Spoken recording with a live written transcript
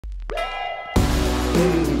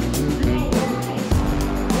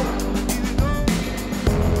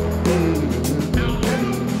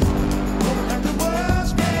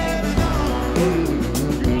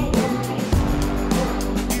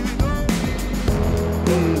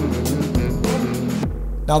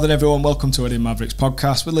Now then everyone, welcome to Wedding Mavericks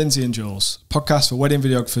podcast with Lindsay and Jules, a podcast for wedding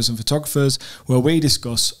videographers and photographers where we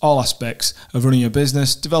discuss all aspects of running your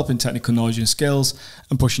business, developing technical knowledge and skills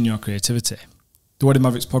and pushing your creativity. The Wedding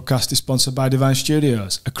Mavericks podcast is sponsored by Divine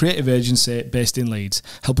Studios, a creative agency based in Leeds,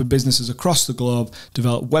 helping businesses across the globe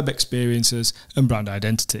develop web experiences and brand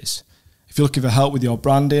identities. If you're looking for help with your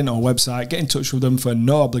branding or website, get in touch with them for a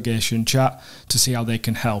no obligation chat to see how they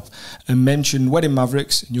can help. And mention Wedding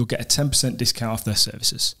Mavericks and you'll get a 10% discount off their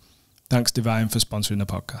services. Thanks Divine for sponsoring the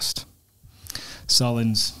podcast. So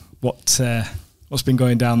Linz, what's been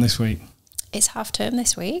going down this week? It's half term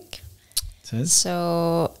this week. It is.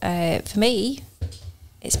 So for me,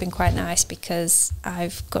 it's been quite nice because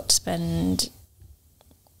I've got to spend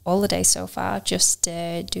all the day so far just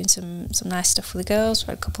doing some nice stuff with the girls.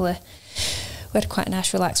 We had quite a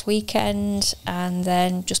nice relaxed weekend and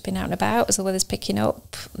then just been out and about as the weather's picking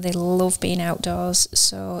up. They love being outdoors,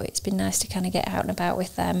 so it's been nice to kind of get out and about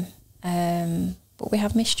with them. But we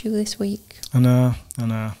have missed you this week. I know.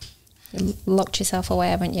 You locked yourself away,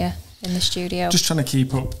 haven't you, in the studio? Just trying to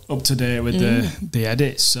keep up to date with the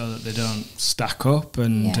edits so that they don't stack up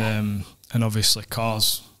and obviously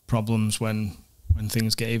cause problems when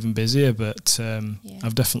things get even busier. But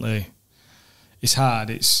I've definitely, it's hard.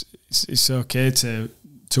 It's okay to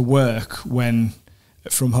work when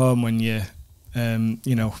from home when you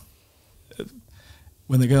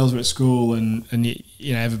when the girls are at school and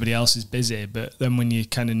you know everybody else is busy, but then when you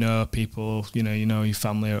kind of know people, you know your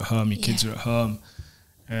family are at home, your kids are at home,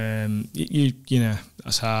 you know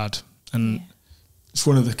that's hard, and it's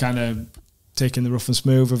one of the kind of taking the rough and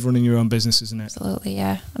smooth of running your own business, isn't it? Absolutely,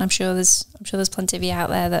 yeah. And I'm sure there's plenty of you out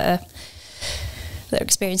there that are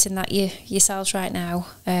experiencing that yourselves right now.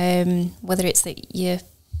 Whether it's that you're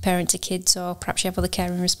parent to kids, or perhaps you have other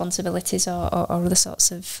caring responsibilities, or other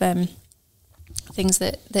sorts of things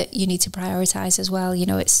that you need to prioritise as well. You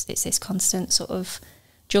know, it's this constant sort of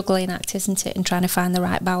juggling act, isn't it? And trying to find the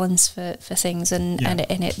right balance for things, and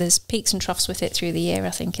there's peaks and troughs with it through the year, I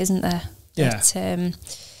think, isn't there? Yeah. But,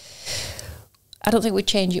 I don't think we'd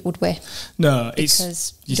change it, would we? No,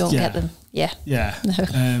 because you don't get them. Yeah. Yeah. No.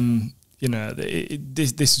 You know,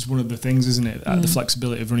 this is one of the things, isn't it? The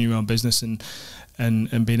flexibility of running your own business and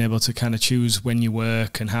being able to kind of choose when you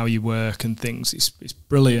work and how you work and things. It's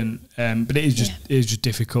brilliant. But it is just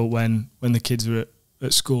difficult when the kids are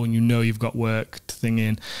at school and you know you've got work to thing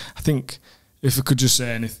in. I think if I could just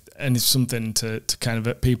say anything something to kind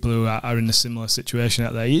of people who are in a similar situation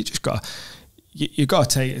out there, you just got you've got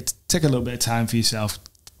to take a little bit of time for yourself,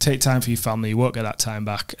 take time for your family. You won't get that time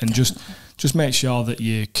back, and just make sure that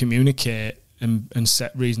you communicate and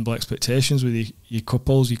set reasonable expectations with your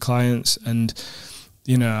couples, your clients, and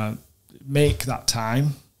you know, make that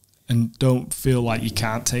time, and don't feel like you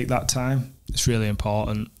can't take that time. It's really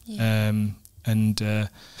important. And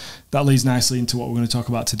that leads nicely into what we're going to talk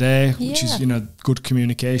about today, which is, you know, good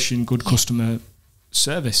communication, good customer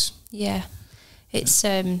service. Yeah. It's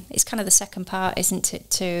kind of the second part, isn't it,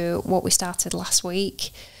 to what we started last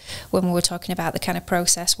week when we were talking about the kind of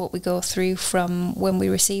process, what we go through from when we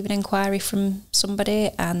receive an inquiry from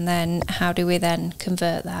somebody, and then how do we then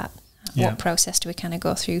convert that? Yeah. What process do we kind of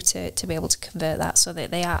go through to be able to convert that so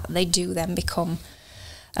that they do then become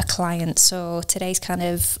a client? So today's kind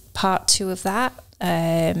of part 2 of that,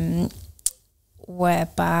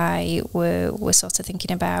 whereby we're sort of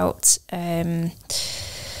thinking about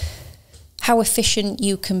how efficient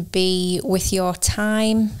you can be with your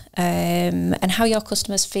time, and how your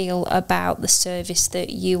customers feel about the service that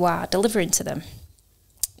you are delivering to them.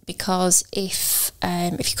 Because if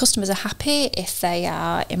your customers are happy, if they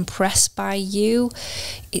are impressed by you,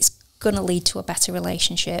 it's going to lead to a better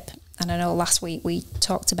relationship. And I know last week we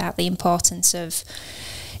talked about the importance of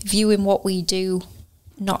viewing what we do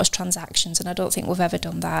not as transactions, and I don't think we've ever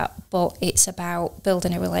done that, but it's about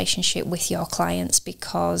building a relationship with your clients,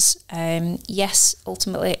 because yes,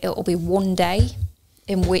 ultimately it will be one day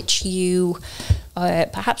in which you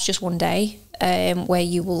perhaps just one day where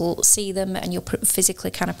you will see them and you'll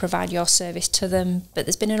physically kind of provide your service to them, but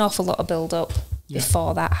there's been an awful lot of build up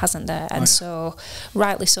before that, hasn't there? And so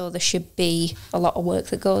rightly so, there should be a lot of work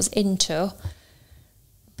that goes into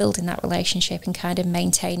building that relationship and kind of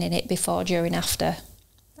maintaining it before, during, after.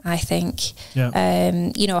 I think,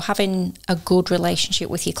 you know, having a good relationship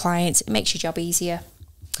with your clients, it makes your job easier.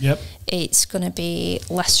 Yep. It's going to be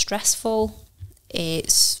less stressful.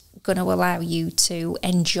 It's going to allow you to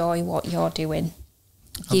enjoy what you're doing.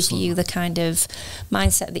 give you the kind of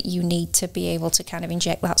mindset that you need to be able to kind of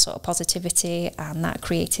inject that sort of positivity and that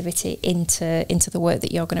creativity into the work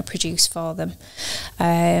that you're going to produce for them.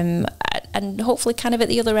 And hopefully kind of at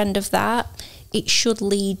the other end of that, it should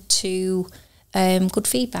lead to good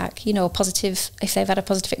feedback, you know, positive, if they've had a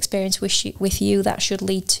positive experience with you, that should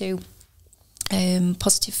lead to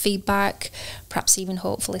positive feedback, perhaps even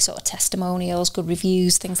hopefully sort of testimonials, good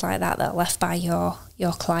reviews, things like that are left by your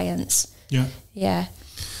clients. Yeah.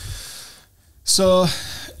 So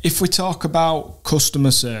if we talk about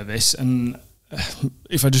customer service, and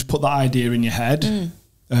if I just put that idea in your head,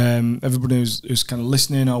 everybody who's kind of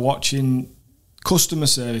listening or watching, customer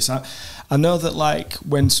service, I know that like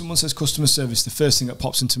when someone says customer service, the first thing that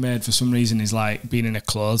pops into my head for some reason is like being in a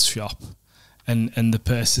clothes shop and the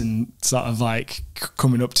person sort of like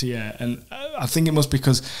coming up to you, and I think it must be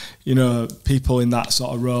because, you know, people in that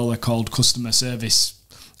sort of role are called customer service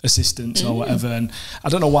assistants or whatever, and I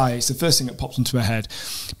don't know why, it's the first thing that pops into my head.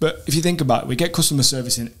 But if you think about it, we get customer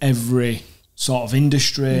service in every sort of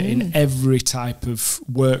industry, in every type of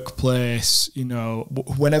workplace, you know,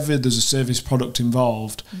 whenever there's a service product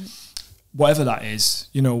involved, whatever that is,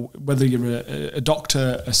 you know, whether you're a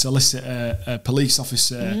doctor, a solicitor, a police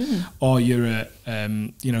officer, or you're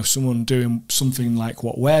you know, someone doing something like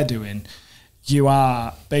what we're doing, you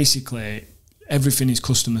are basically, everything is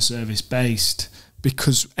customer service based,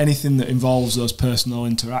 because anything that involves those personal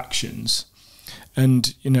interactions,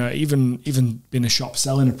 and, you know, even in a shop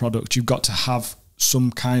selling a product, you've got to have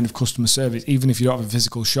some kind of customer service, even if you don't have a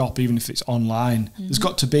physical shop, even if it's online. There's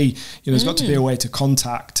got to be, you know, there's got to be a way to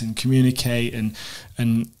contact and communicate, and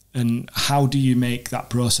how do you make that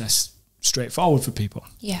process straightforward for people?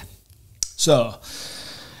 Yeah. So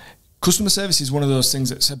customer service is one of those things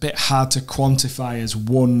that's a bit hard to quantify as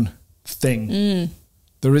one thing.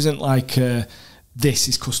 There isn't like this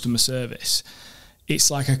is customer service.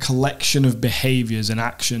 It's like a collection of behaviours and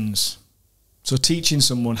actions. So teaching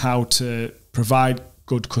someone how to provide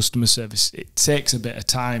good customer service, it takes a bit of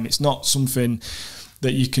time. It's not something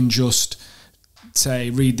that you can just say,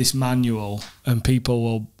 read this manual and people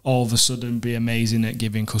will all of a sudden be amazing at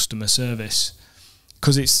giving customer service.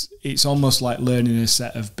 Because it's almost like learning a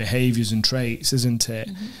set of behaviours and traits, isn't it?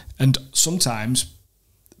 And sometimes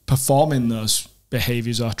performing those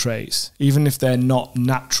behaviours or traits, even if they're not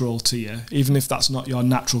natural to you, even if that's not your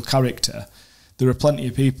natural character, there are plenty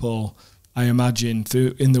of people, I imagine,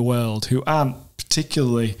 in the world who aren't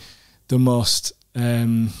particularly the most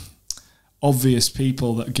obvious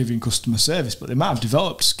people that are giving customer service, but they might have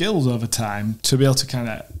developed skills over time to be able to kind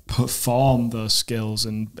of perform those skills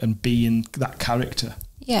and be in that character.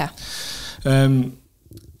 Yeah.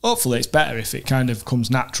 Hopefully it's better if it kind of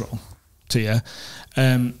comes natural to you.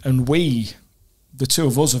 And the two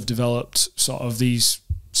of us have developed sort of these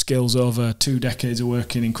skills over 2 decades of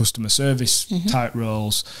working in customer service type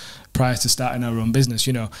roles prior to starting our own business.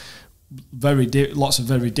 You know, lots of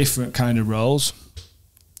very different kind of roles,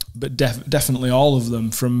 but definitely all of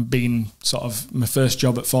them, from being sort of my first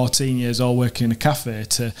job at 14 years old working in a cafe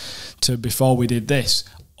to before we did this,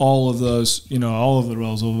 all of those, you know, all of the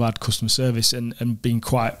roles have had customer service and been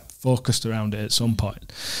quite focused around it at some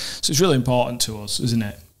point. So it's really important to us, isn't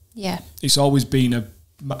it? Yeah. It's always been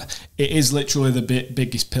it is literally the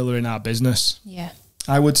biggest pillar in our business. Yeah.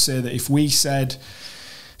 I would say that if we said,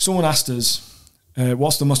 someone asked us,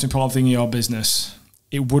 what's the most important thing in your business?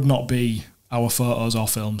 It would not be our photos or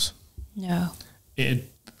films. No.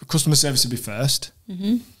 Customer service would be first.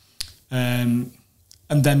 And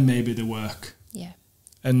then maybe the work. Yeah.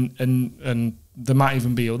 And there might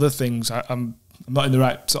even be other things. I'm not in the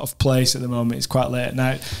right sort of place at the moment. It's quite late at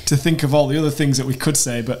night to think of all the other things that we could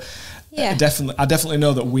say, but I definitely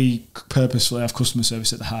know that we purposefully have customer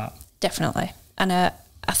service at the heart. Definitely. And I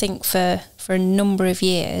think for a number of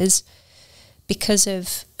years, because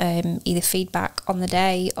of either feedback on the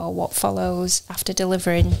day or what follows after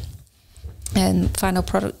delivering final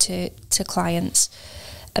product to clients,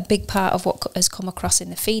 a big part of what has come across in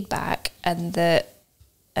the feedback and that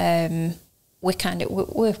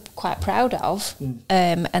we're quite proud of,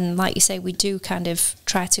 and like you say, we do kind of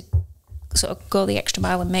try to sort of go the extra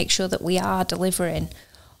mile and make sure that we are delivering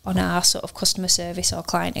on our sort of customer service or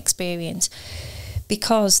client experience,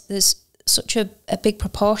 because there's such a big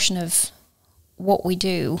proportion of what we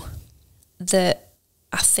do that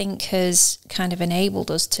I think has kind of enabled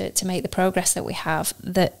us to make the progress that we have,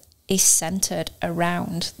 that is centred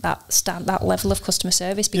around that level of customer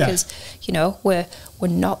service, because you know, we're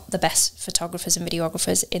not the best photographers and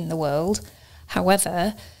videographers in the world.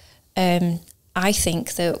 However, I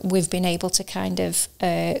think that we've been able to kind of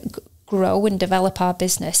grow and develop our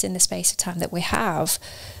business in the space of time that we have,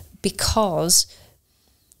 because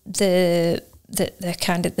the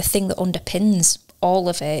kind of the thing that underpins all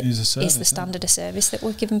of it is the standard of service that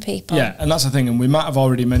we're giving people. Yeah, and that's the thing, and we might have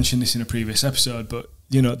already mentioned this in a previous episode, but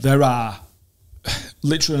you know, there are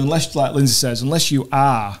literally, unless, like Lindsay says, unless you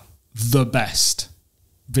are the best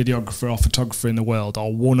videographer or photographer in the world,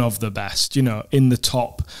 or one of the best, you know, in the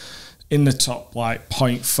top like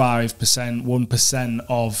 0.5%, 1%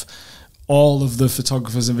 of all of the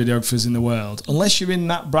photographers and videographers in the world, unless you're in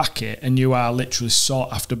that bracket and you are literally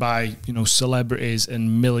sought after by, you know, celebrities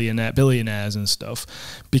and billionaires and stuff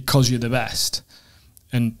because you're the best.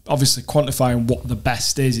 And obviously quantifying what the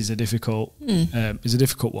best is a difficult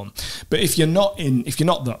one. But if you're not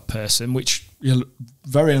that person, which you're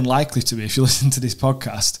very unlikely to be if you listen to this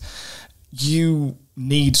podcast, you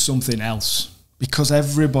need something else, because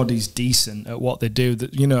everybody's decent at what they do.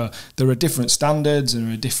 That, you know, there are different standards and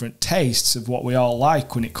there are different tastes of what we all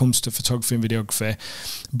like when it comes to photography and videography.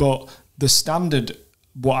 But the standard,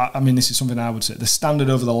 this is something I would say, the standard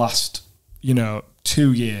over the last, you know,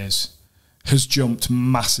 2 years has jumped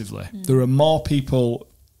massively. There are more people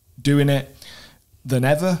doing it than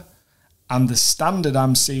ever. And the standard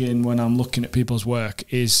I'm seeing when I'm looking at people's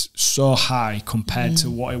work is so high compared to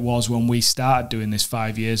what it was when we started doing this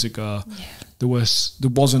 5 years ago. Yeah. There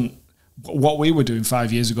wasn't what we were doing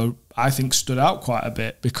 5 years ago, I think, stood out quite a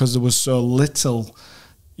bit because there was so little,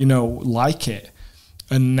 you know, like it.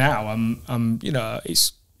 And now I'm you know,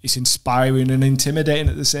 it's inspiring and intimidating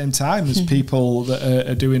at the same time. There's people that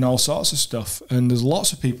are doing all sorts of stuff, and there's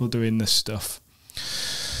lots of people doing this stuff.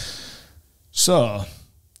 So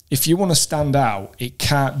if you want to stand out, it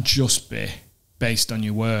can't just be based on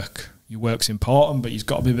your work. Your work's important, but it's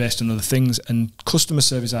got to be based on other things. And customer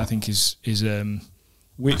service, I think, is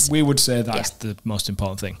we would say that's the most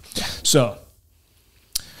important thing. Yeah. So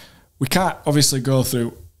we can't obviously go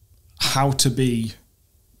through how to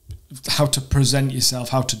present yourself,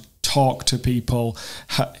 how to talk to people,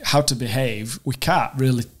 how to behave. We can't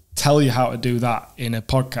really tell you how to do that in a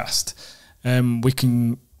podcast. We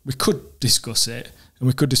could discuss it, and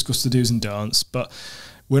we could discuss the do's and don'ts, but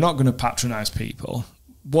we're not going to patronise people.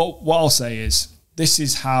 What I'll say is this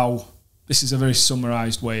is a very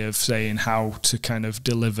summarised way of saying how to kind of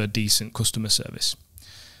deliver decent customer service.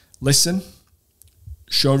 Listen,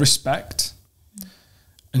 show respect,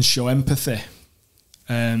 and show empathy.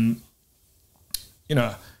 You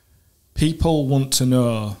know, people want to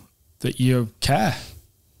know that you care,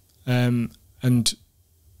 and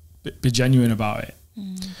be genuine about it.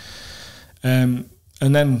 And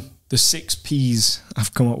then the 6 P's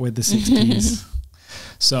I've come up with, the 6 P's.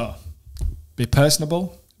 So, be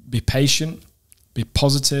personable, be patient, be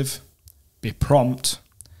positive, be prompt,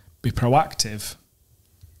 be proactive,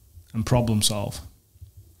 and problem solve.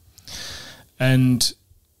 And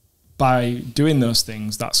by doing those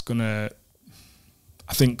things, that's gonna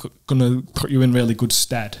put you in really good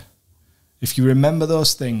stead. If you remember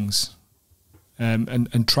those things,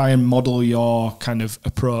 and try and model your kind of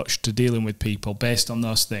approach to dealing with people based on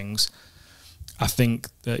those things, I think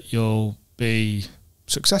that you'll be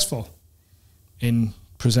successful in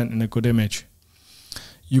presenting a good image.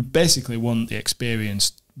 You basically want the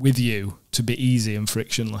experience with you to be easy and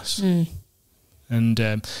frictionless. And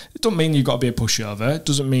it doesn't mean you've got to be a pushover. It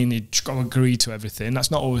doesn't mean you've got to agree to everything.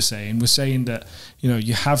 That's not what we're saying. We're saying that, you know,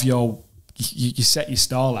 you have you set your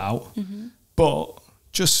stall out, but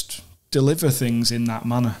just deliver things in that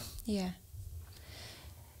manner. Yeah.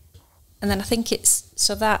 And then I think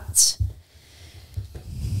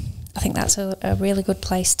that's a really good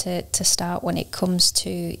place to start when it comes to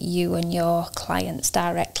you and your clients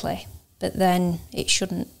directly. But then it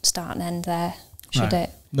shouldn't start and end there, should it?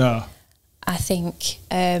 No. I think...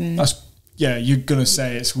 you're going to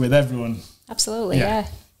say it's with everyone. Absolutely,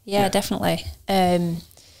 yeah, definitely.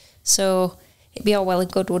 So it'd be all well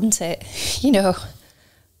and good, wouldn't it? You know,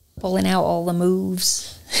 pulling out all the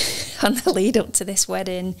moves on the lead up to this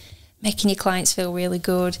wedding, making your clients feel really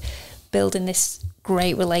good, building this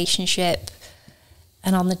great relationship,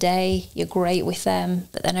 and on the day you're great with them,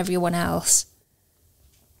 but then everyone else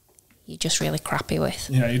you're just really crappy with.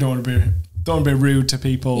 Yeah, you don't want to be rude to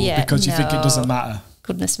people because you think it doesn't matter.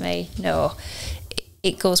 Goodness me, no.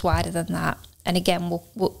 It goes wider than that. And again,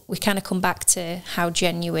 we kind of come back to how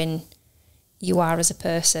genuine you are as a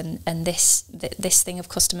person, and this thing of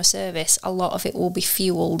customer service, a lot of it will be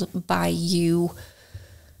fueled by you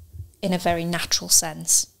in a very natural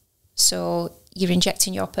sense. So you're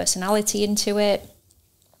injecting your personality into it,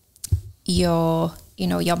 your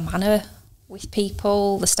manner with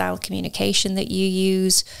people, the style of communication that you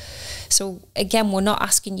use. So again, we're not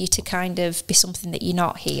asking you to kind of be something that you're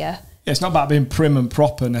not here. Yeah, it's not about being prim and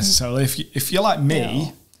proper necessarily. If you're like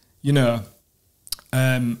me, you know,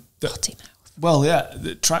 Potty mouth. Well, yeah,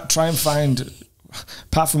 try and find,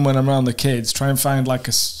 apart from when I'm around the kids, try and find like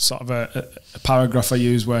a sort of a paragraph I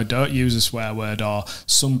use where I don't use a swear word or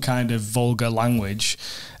some kind of vulgar language.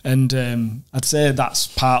 And I'd say that's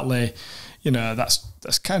partly,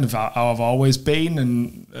 that's kind of how I've always been.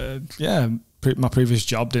 And my previous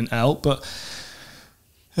job didn't help, but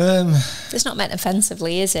it's not meant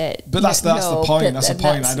offensively, is it? But that's the point. That's the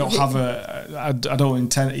point. I don't have I don't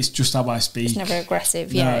intend. It's just how I speak. It's never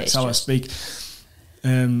aggressive. No, it's how I speak.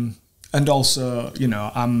 And also,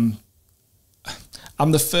 I'm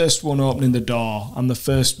the first one opening the door. I'm the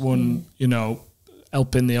first one,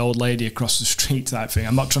 helping the old lady across the street type thing.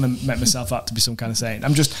 I'm not trying to make myself out to be some kind of saint.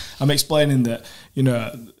 I'm explaining that,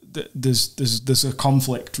 there's a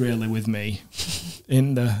conflict really with me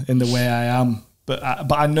in the way I am.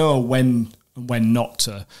 But I know when not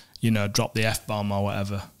to, drop the F-bomb or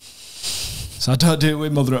whatever. So I don't do it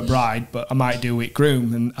with mother at bride, but I might do it with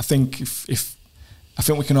groom. And I think I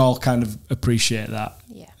think we can all kind of appreciate that.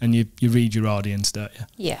 Yeah. And you read your audience, don't you?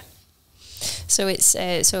 Yeah. So it's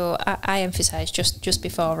I emphasise just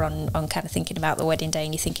before on kind of thinking about the wedding day,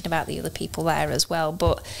 and you're thinking about the other people there as well,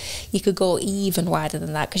 but you could go even wider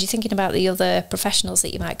than that because you're thinking about the other professionals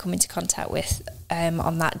that you might come into contact with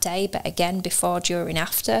on that day, but again before, during,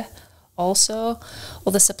 after, also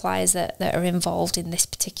other suppliers that are involved in this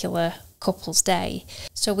particular couple's day.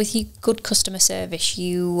 So with your good customer service,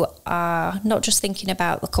 you are not just thinking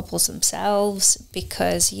about the couples themselves,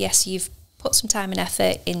 because yes, you've put some time and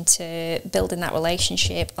effort into building that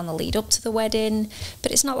relationship on the lead up to the wedding,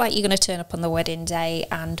 but it's not like you're going to turn up on the wedding day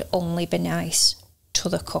and only be nice to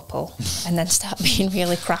the couple and then start being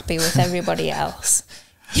really crappy with everybody else.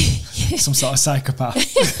 Some sort of psychopath.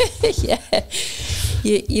 Yeah,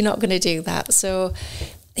 you're not going to do that. So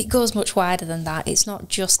it goes much wider than that. It's not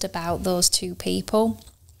just about those two people.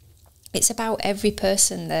 It's about every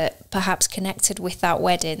person that perhaps connected with that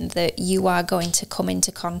wedding that you are going to come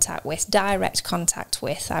into contact with, direct contact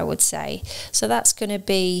with, I would say. So that's going to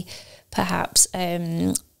be perhaps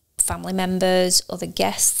family members, other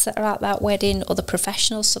guests that are at that wedding, other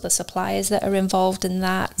professionals, so the suppliers that are involved in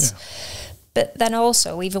that. Yeah. But then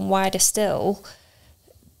also, even wider still,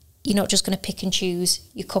 you're not just going to pick and choose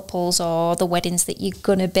your couples or the weddings that you're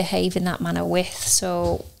going to behave in that manner with.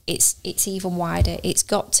 So it's even wider. It's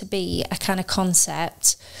got to be a kind of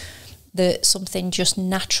concept that something just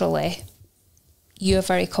naturally you're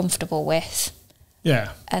very comfortable with.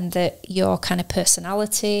 Yeah. And that your kind of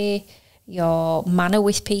personality, your manner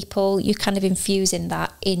with people, you're kind of infusing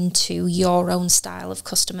that into your own style of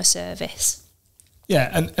customer service. Yeah,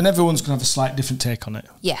 and everyone's going to have a slight different take on it.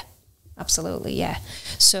 Yeah, absolutely, yeah.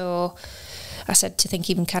 So I said to think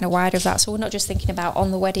even kind of wider of that. So we're not just thinking about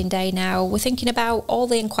on the wedding day now, we're thinking about all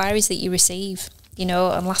the inquiries that you receive,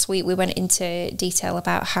 and last week we went into detail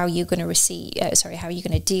about how you're going to how you're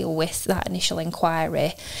going to deal with that initial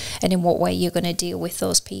inquiry and in what way you're going to deal with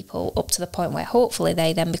those people up to the point where hopefully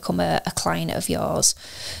they then become a client of yours.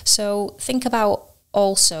 So think about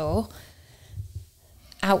also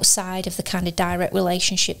outside of the kind of direct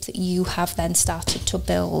relationship that you have then started to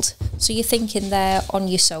build. So you're thinking there on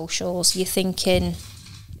your socials, you're thinking,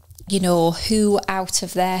 who out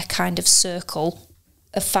of their kind of circle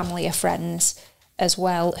of family or friends as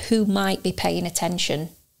well, who might be paying attention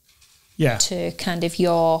to kind of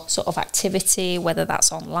your sort of activity, whether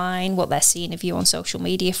that's online, what they're seeing of you on social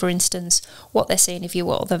media, for instance, what they're seeing of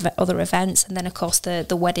you at other events, and then of course the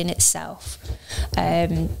wedding itself,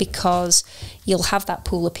 because you'll have that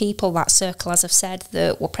pool of people, that circle, as I've said,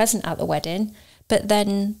 that were present at the wedding, but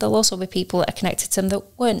then there'll also be people that are connected to them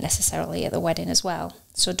that weren't necessarily at the wedding as well.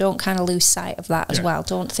 So don't kind of lose sight of that as well.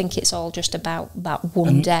 Don't think it's all just about that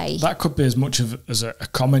one day. That could be as much as a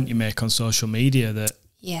comment you make on social media that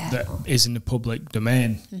is in the public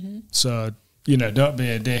domain. Mm-hmm. So, don't be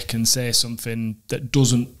a dick and say something that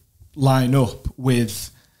doesn't line up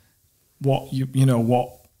with what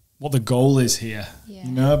what the goal is here.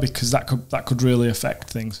 Yeah. Because that could really affect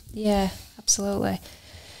things. Yeah, absolutely.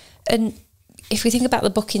 And if we think about the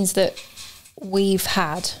bookings that we've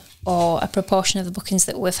had, or a proportion of the bookings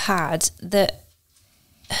that we've had that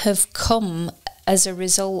have come as a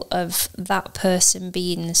result of that person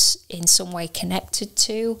being in some way connected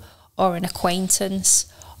to or an acquaintance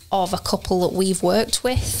of a couple that we've worked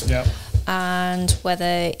with. Yeah. And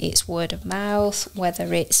whether it's word of mouth,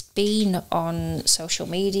 whether it's been on social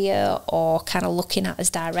media or kind of looking at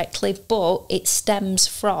us directly, but it stems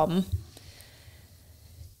from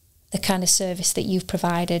the kind of service that you've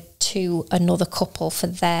provided to another couple for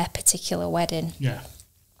their particular wedding. Yeah.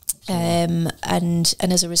 And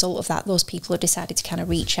as a result of that, those people have decided to kind of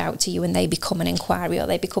reach out to you, and they become an inquiry, or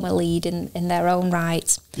they become a lead in their own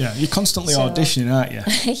right. Yeah, you're constantly auditioning, aren't you?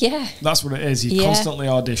 Yeah. That's what it is. You're constantly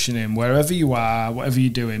auditioning wherever you are, whatever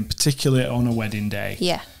you're doing, particularly on a wedding day.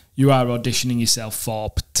 Yeah. You are auditioning yourself for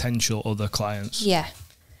potential other clients. Yeah.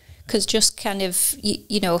 Because just kind of,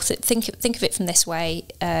 you know, think of it from this way.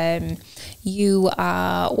 You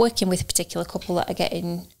are working with a particular couple that are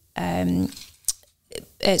getting...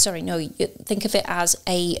 think of it as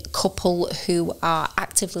a couple who are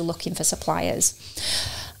actively looking for suppliers,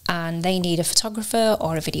 and they need a photographer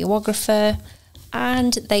or a videographer,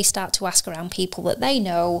 and they start to ask around people that they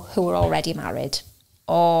know who are already married,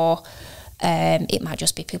 or it might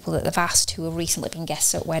just be people that they've asked who have recently been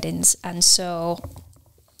guests at weddings, and so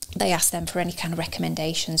they ask them for any kind of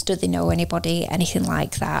recommendations. Do they know anybody, anything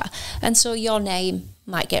like that? And so your name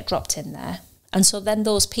might get dropped in there, and so then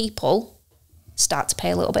those people start to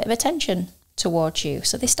pay a little bit of attention towards you.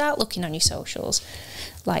 So they start looking on your socials.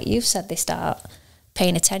 Like you've said, they start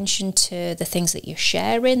paying attention to the things that you're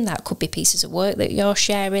sharing. That could be pieces of work that you're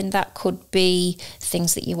sharing. That could be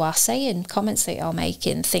things that you are saying, comments that you're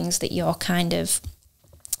making, things that you're kind of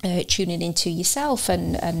tuning into yourself,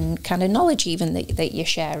 and kind of knowledge even that you're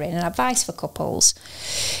sharing, and advice for couples.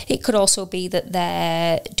 It could also be that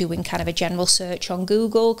they're doing kind of a general search on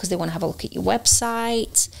Google because they want to have a look at your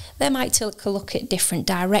website. They might take a look at different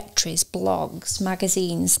directories, blogs,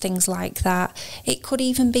 magazines, things like that. It could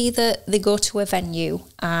even be that they go to a venue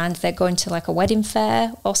and they're going to like a wedding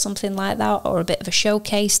fair or something like that, or a bit of a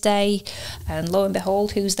showcase day, and lo and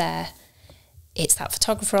behold, who's there? It's that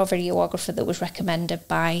photographer or videographer that was recommended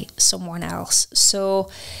by someone else. So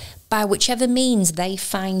by whichever means they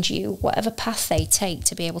find you, whatever path they take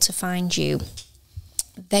to be able to find you,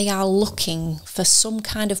 they are looking for some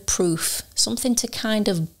kind of proof, something to kind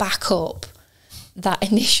of back up that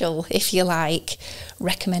initial, if you like,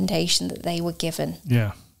 recommendation that they were given.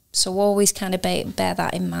 Yeah. So always kind of bear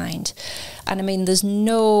that in mind. And I mean, there's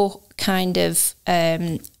no kind of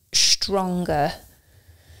stronger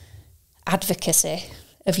advocacy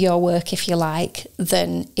of your work, if you like,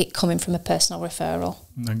 than it coming from a personal referral.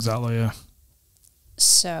 Exactly, yeah.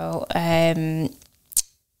 So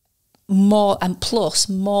more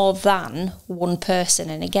than one person.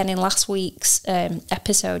 And again, in last week's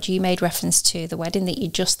episode, you made reference to the wedding that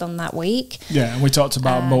you'd just done that week. Yeah, and we talked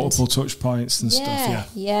about multiple touch points and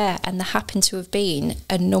stuff. Yeah, and there happened to have been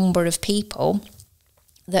a number of people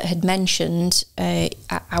that had mentioned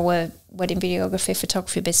our wedding videography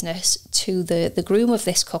photography business to the groom of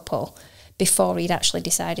this couple before he'd actually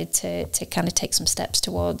decided to kind of take some steps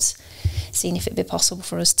towards seeing if it'd be possible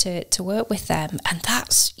for us to work with them. And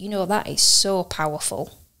that's, you know, that is so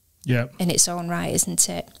powerful in its own right, isn't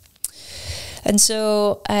it? And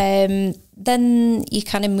so then you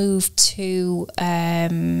kind of move to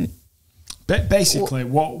basically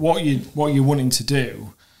what you're wanting to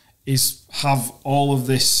do is have all of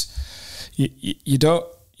this.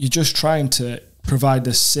 You're just trying to provide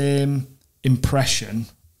the same impression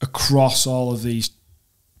across all of these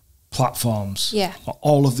platforms,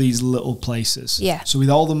 all of these little places. Yeah. So with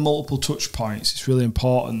all the multiple touch points, it's really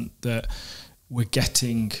important that we're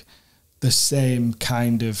getting the same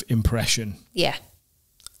kind of impression. Yeah.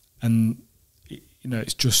 And you know,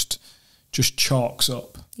 it's just chalks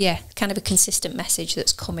up. Yeah, kind of a consistent message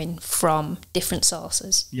that's coming from different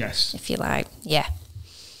sources. Yes. If you like. Yeah.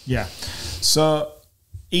 Yeah. So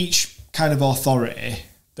each kind of authority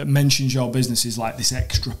that mentions your business is like this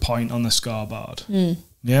extra point on the scoreboard.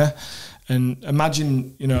 Yeah. And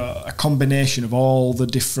imagine, you know, a combination of all the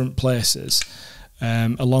different places,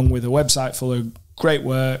 along with a website full of great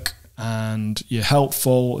work and your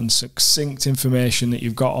helpful and succinct information that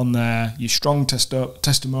you've got on there, your strong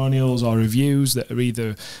testimonials or reviews that are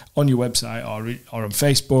either on your website or on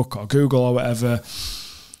Facebook or Google or whatever.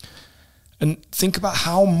 And think about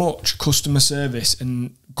how much customer service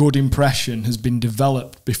and good impression has been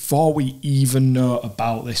developed before we even know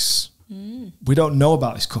about this. We don't know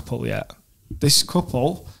about this couple yet. This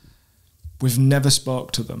couple, we've never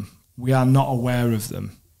spoke to them. We are not aware of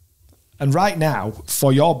them. And right now,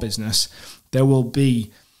 for your business, there will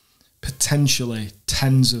be potentially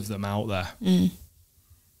tens of them out there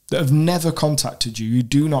that have never contacted you. You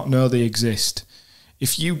do not know they exist.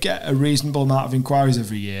 If you get a reasonable amount of inquiries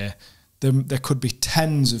every year, then there could be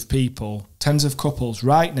tens of people, tens of couples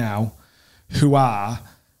right now who are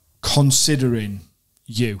considering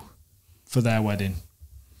you for their wedding.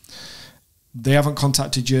 They haven't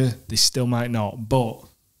contacted you, they still might not, but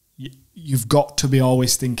you've got to be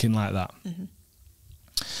always thinking like that.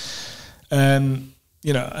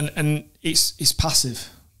 You know, and it's passive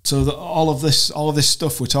So all of this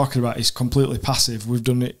stuff we're talking about is completely passive. We're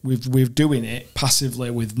doing it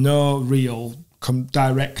passively with no real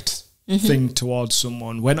direct thing towards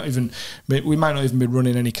someone. We might not even be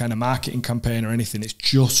running any kind of marketing campaign or anything. It's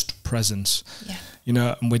just presence. Yeah. You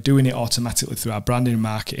know, and we're doing it automatically through our branding and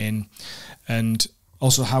marketing, and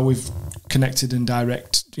also how we've connected and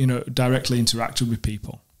directly interacted with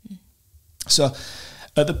people. So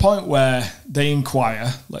at the point where they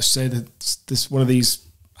inquire, let's say that this one of these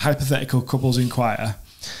hypothetical couples inquire,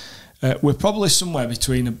 we're probably somewhere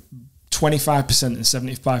between 25% and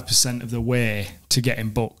 75% of the way to getting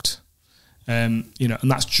booked. And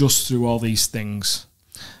that's just through all these things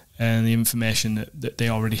and the information that they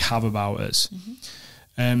already have about us.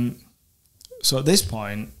 So at this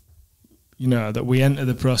point, that we enter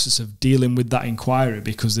the process of dealing with that inquiry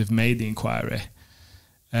because they've made the inquiry.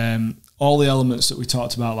 All the elements that we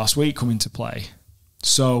talked about last week come into play.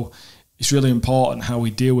 So it's really important how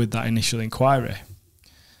we deal with that initial inquiry.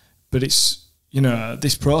 But it's,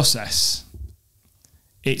 this process,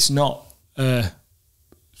 it's not a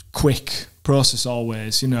quick process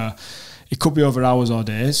always. It could be over hours or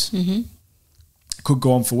days. It could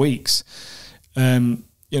go on for weeks.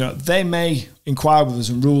 They may inquire with us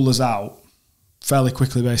and rule us out fairly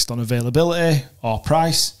quickly based on availability or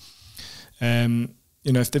price.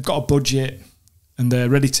 If they've got a budget and they're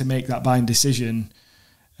ready to make that buying decision,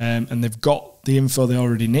 and they've got the info they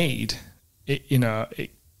already need, it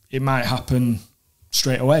might happen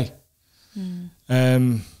straight away.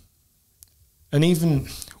 And even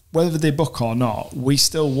whether they book or not, we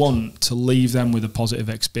still want to leave them with a positive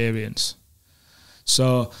experience.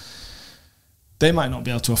 So they might not be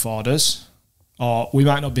able to afford us, or we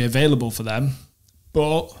might not be available for them,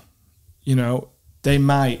 but, they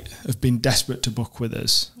might have been desperate to book with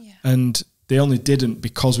us. Yeah. And they only didn't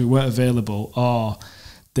because we weren't available, or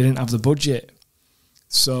they didn't have the budget.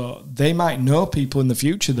 So they might know people in the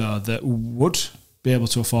future, though, that would be able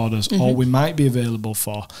to afford us, or we might be available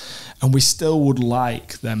for, and we still would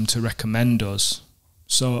like them to recommend us.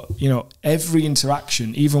 So, every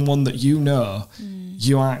interaction, even one that you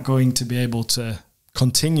aren't going to be able to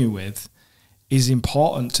continue with, is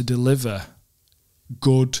important to deliver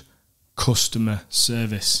good customer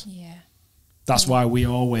service. Yeah. That's why we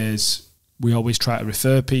always try to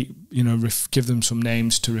refer people, give them some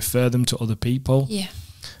names to refer them to other people. Yeah.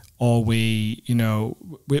 Or we're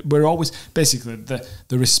always basically the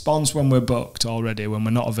response when we're booked already, when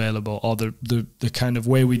we're not available, or the kind of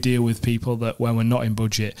way we deal with people that when we're not in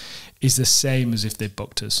budget is the same as if they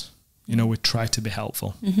booked us. We try to be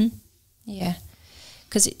helpful. Yeah,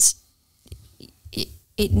 because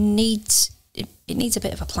it needs a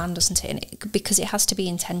bit of a plan, doesn't it? Because it has to be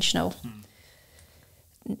intentional.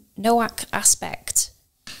 No aspect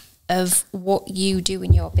of what you do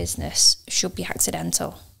in your business should be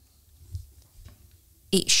accidental.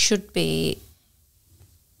 It should be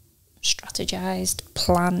strategized,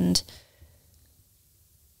 planned.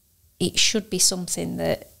 It should be something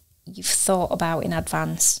that you've thought about in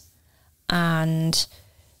advance, and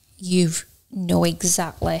you know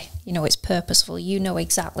exactly, it's purposeful. You know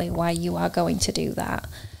exactly why you are going to do that.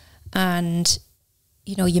 And,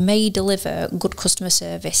 you may deliver good customer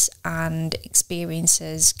service and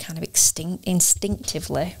experiences kind of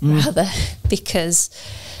instinctively, rather, because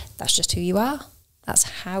that's just who you are. That's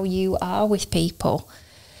how you are with people.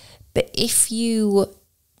 But if you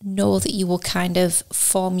know that you will kind of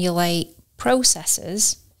formulate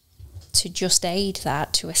processes to just aid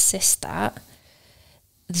that, to assist that,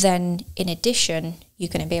 then in addition, you're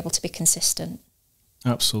going to be able to be consistent.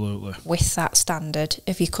 Absolutely. With that standard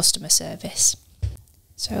of your customer service.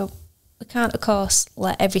 So we can't, of course,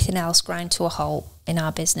 let everything else grind to a halt in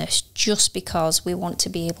our business just because we want to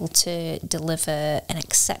be able to deliver an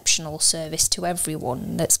exceptional service to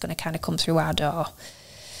everyone that's going to kind of come through our door.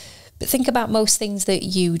 But think about most things that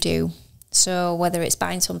you do. So whether it's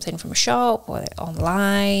buying something from a shop, whether it's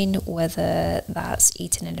online, whether that's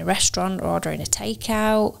eating in a restaurant or ordering a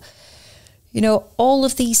takeout, all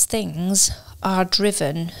of these things are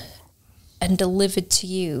driven and delivered to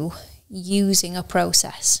you using a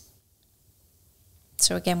process.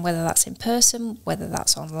 So again, whether that's in person, whether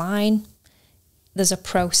that's online, there's a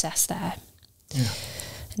process there. Yeah.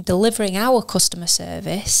 And delivering our customer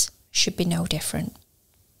service should be no different.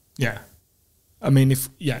 Yeah. I mean, if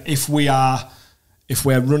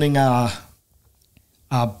we're running our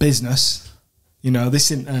business,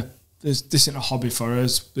 this isn't a hobby for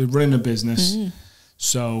us. We're running a business,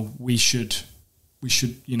 so we should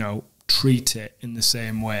treat it in the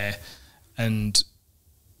same way, and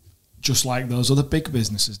just like those other big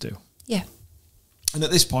businesses do. Yeah. And at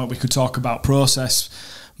this point, we could talk about process,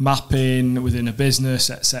 mapping within a business,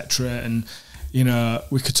 etc. And, you know,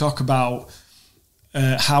 we could talk about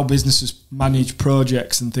how businesses manage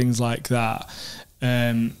projects and things like that.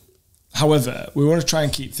 However, we want to try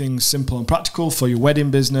and keep things simple and practical for your wedding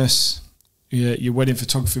business, your wedding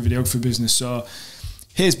photography, videography business. So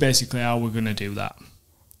here's basically how we're going to do that.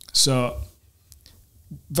 So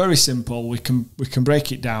very simple. We can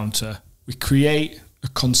break it down to, we create a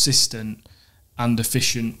consistent and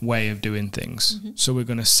efficient way of doing things. Mm-hmm. So we're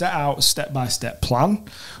going to set out a step-by-step plan,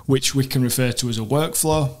 which we can refer to as a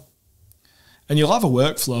workflow. And you'll have a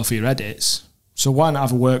workflow for your edits. So why not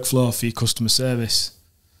have a workflow for your customer service?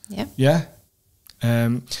 Yeah. Yeah.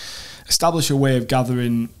 Establish a way of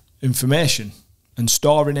gathering information and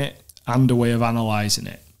storing it, and a way of analysing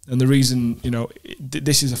it. And the reason, you know,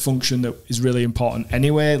 this is a function that is really important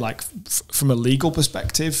anyway, like from a legal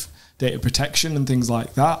perspective, data protection and things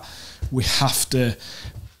like that, we have to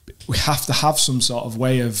have some sort of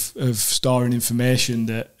way of storing information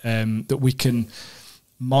that that we can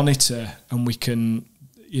monitor and we can,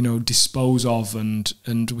 you know, dispose of and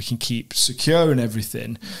we can keep secure and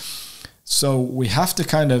everything. So we have to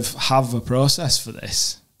kind of have a process for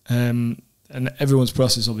this, and everyone's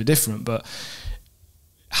process will be different, but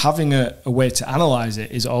having a way to analyse it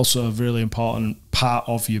is also a really important part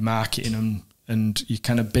of your marketing and your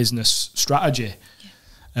kind of business strategy.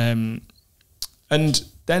 Yeah. And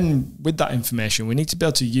then with that information, we need to be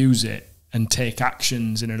able to use it and take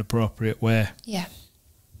actions in an appropriate way. Yeah.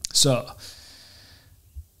 So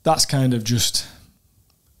that's kind of just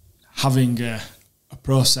having a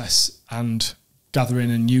process and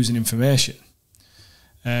gathering and using information.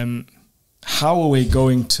 How are we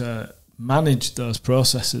going to manage those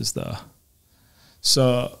processes though?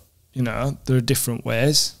 So, you know, there are different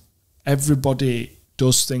ways. Everybody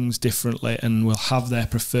does things differently and will have their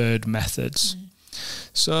preferred methods.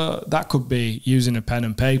 So that could be using a pen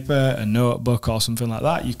and paper, a notebook or something like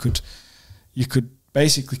that. You could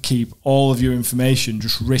basically keep all of your information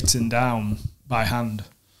just written down by hand.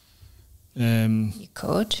 You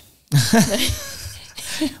could.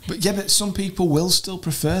 But some people will still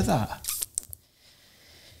prefer that.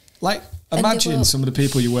 Like, imagine some of the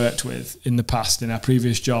people you worked with in the past, in our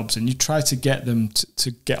previous jobs, and you try to get them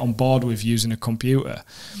to get on board with using a computer.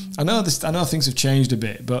 Mm-hmm. I know things have changed a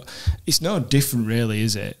bit, but it's no different really,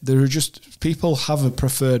 is it? There are just, people have a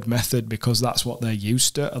preferred method because that's what they're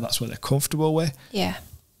used to, or that's what they're comfortable with. Yeah.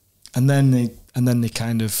 And then they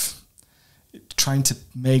kind of trying to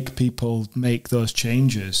make people make those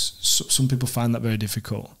changes. Some people find that very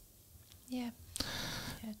difficult. Yeah.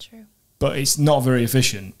 Yeah, true. But it's not very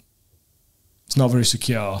efficient. It's not very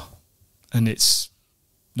secure, and it's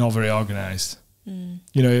not very organised. You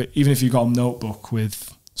know, even if you've got a notebook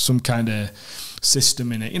with some kind of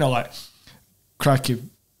system in it, you know, like, crikey,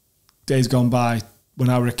 days gone by, when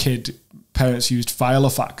I were a kid, parents used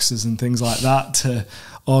filofaxes and things like that to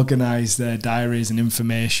organise their diaries and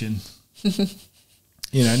information.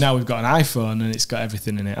 You know, now we've got an iPhone and it's got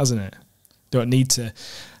everything in it, hasn't it? Don't need to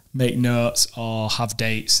make notes or have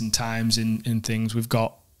dates and times in things. We've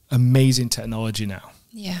got amazing technology now.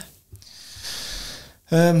 Yeah.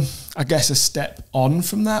 I guess a step on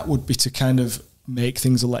from that would be to kind of make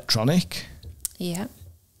things electronic. Yeah.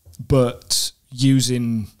 But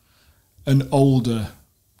using an older,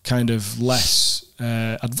 kind of less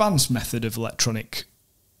advanced method of electronic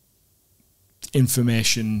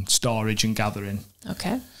information storage and gathering.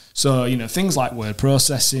 Okay. So, you know, things like word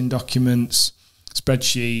processing, documents,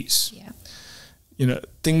 spreadsheets. Yeah. You know,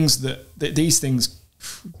 things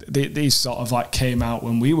these sort of like came out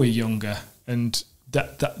when we were younger, and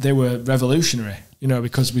that they were revolutionary, you know,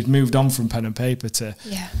 because we've moved on from pen and paper to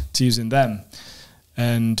using them.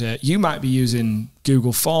 And you might be using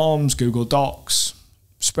Google Forms, Google Docs,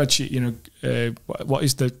 spreadsheet, you know, what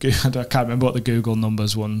is the, I can't remember what the Google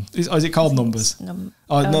Numbers one is. Is it called Numbers? No,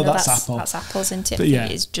 that's Apple. That's Apple's, isn't it? But yeah.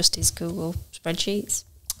 It's just his Google spreadsheets.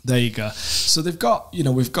 There you go. So they've got, you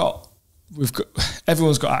know, we've got,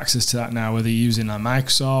 everyone's got access to that now, whether you're using like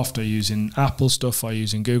Microsoft or using Apple stuff or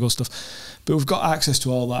using Google stuff, but we've got access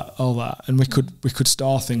to all that, and we could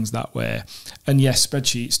store things that way. And yes,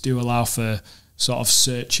 spreadsheets do allow for sort of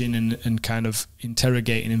searching and kind of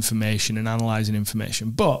interrogating information and analysing information.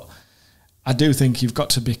 But I do think you've got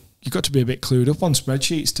to be a bit clued up on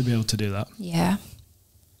spreadsheets to be able to do that. Yeah.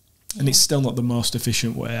 And it's still not the most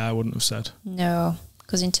efficient way, I wouldn't have said. No,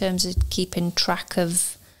 because in terms of keeping track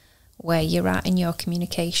of where you're at in your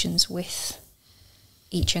communications with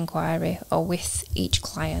each inquiry or with each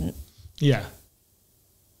client. Yeah.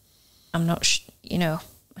 I'm not, you know,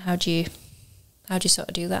 how do you sort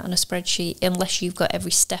of do that on a spreadsheet unless you've got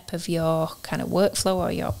every step of your kind of workflow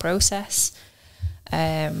or your process?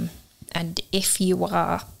 And if you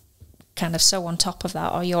are kind of so on top of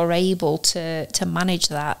that, or you're able to manage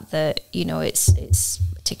that you know, it's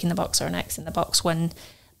a tick in the box or an X in the box when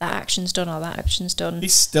that action's done or that action's done.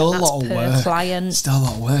 It's still a lot of work. Client. Still a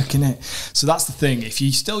lot of work, isn't it? So that's the thing. If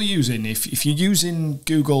you're still using, if you're using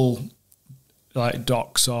Google like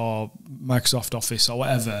Docs or Microsoft Office or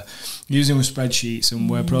whatever, using with spreadsheets and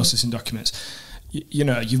word processing documents, you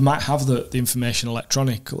know, you might have the information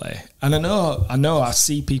electronically. And I know I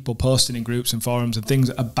see people posting in groups and forums and things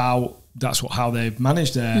about how they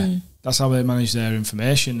manage their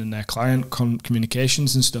information and their client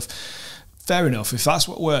communications and stuff. Fair enough. If that's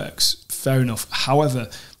what works, fair enough. However,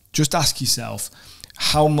 just ask yourself,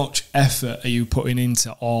 how much effort are you putting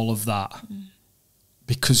into all of that?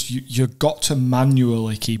 Because you've got to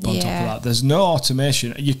manually keep on top of that. There's no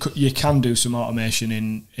automation. You can do some automation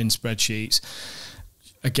in spreadsheets.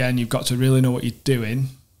 Again, you've got to really know what you're doing.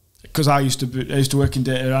 Because I used to work in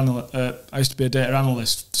I used to be a data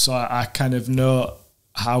analyst, so I kind of know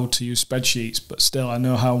how to use spreadsheets, but still I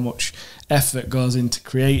know how much effort goes into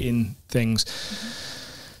creating things.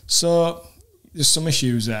 So there's some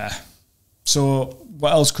issues there. So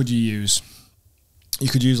what else could you use? You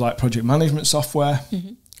could use like project management software.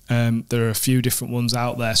 There are a few different ones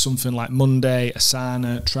out there, something like Monday,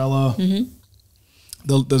 Asana, Trello.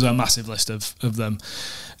 There's a massive list of them.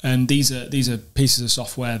 And these are pieces of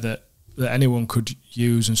software that anyone could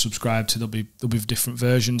use and subscribe to. There'll be different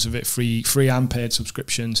versions of it, free and paid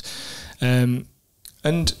subscriptions. And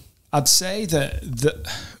I'd say that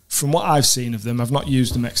from what I've seen of them, I've not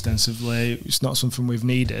used them extensively. It's not something we've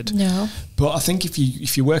needed. No. But I think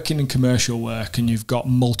if you're working in commercial work and you've got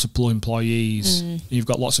multiple employees, you've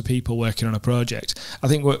got lots of people working on a project, I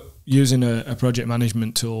think using a project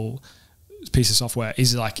management tool, piece of software,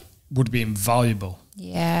 would be invaluable.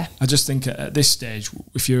 Yeah. I just think at this stage,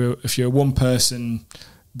 if you're a one person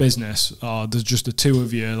business or there's just the two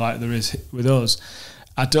of you like there is with us,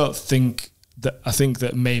 I think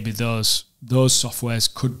that maybe those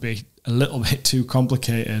softwares could be a little bit too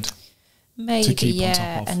complicated. Maybe, to keep on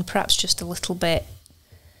top of. And perhaps just a little bit,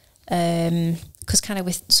 because kind of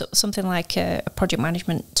with something like a project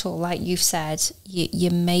management tool, like you've said, you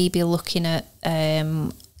may be looking at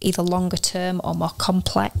either longer term or more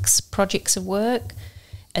complex projects of work.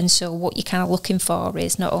 And so what you're kind of looking for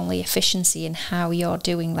is not only efficiency in how you're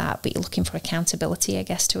doing that, but you're looking for accountability, I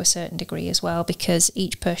guess, to a certain degree as well, because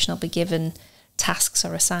each person will be given tasks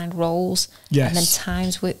or assigned roles, and then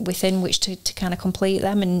times within which to kind of complete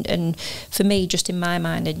them. And for me, just in my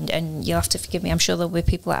mind, and you'll have to forgive me, I'm sure there'll be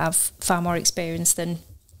people that have far more experience than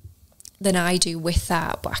I do with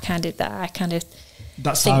that, but I kind of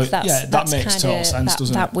that makes total sense,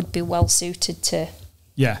 doesn't it? That would be well suited to.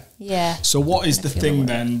 Yeah. So what is the thing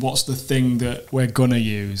then? What's the thing that we're gonna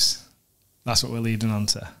use? That's what we're leading on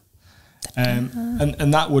to.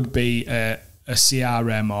 And that would be a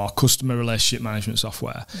CRM or customer relationship management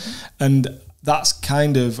software. And that's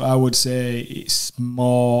kind of, I would say, it's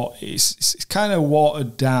kind of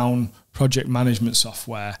watered down project management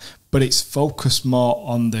software, but it's focused more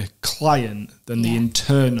on the client than the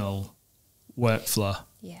internal workflow.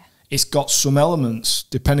 It's got some elements,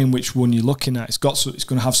 depending which one you're looking at. It's going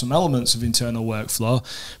to have some elements of internal workflow,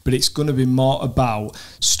 but it's going to be more about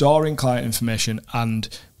storing client information and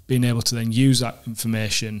being able to then use that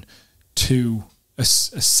information to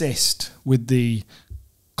assist with the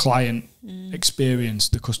client experience,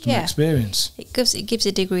 the customer experience. It gives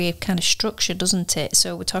a degree of kind of structure, doesn't it?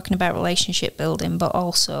 So we're talking about relationship building, but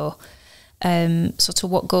also sort of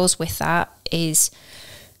what goes with that is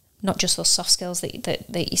not just those soft skills that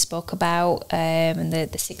you spoke about, and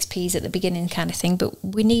the 6 Ps at the beginning kind of thing, but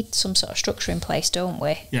we need some sort of structure in place, don't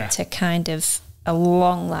we? To kind of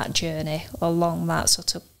along that journey, along that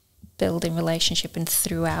sort of building relationship and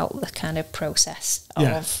throughout the kind of process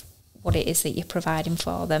of what it is that you're providing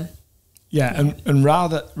for them. And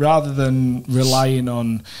rather than relying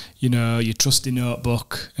on, your trusty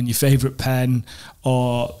notebook and your favourite pen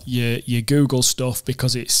or your Google stuff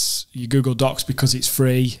because it's your Google Docs because it's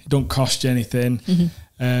free, it don't cost you anything.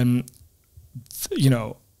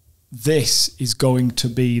 This is going to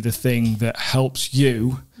be the thing that helps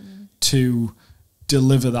you to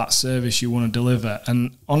deliver that service you want to deliver.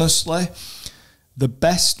 And honestly, the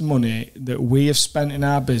best money that we have spent in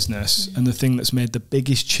our business and the thing that's made the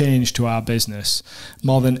biggest change to our business,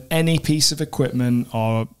 more than any piece of equipment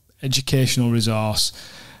or educational resource,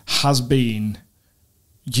 has been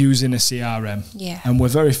using a CRM. And we're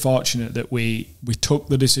very fortunate that we took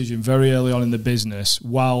the decision very early on in the business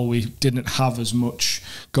while we didn't have as much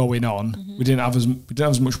going on. We didn't have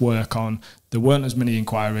as much work on. There weren't as many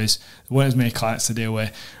inquiries. There weren't as many clients to deal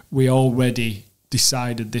with. We already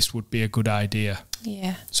decided this would be a good idea.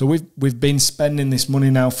 Yeah. So we've been spending this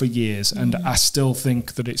money now for years, and I still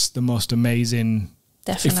think that it's the most amazing.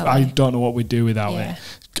 Definitely. If I don't know what we'd do without it.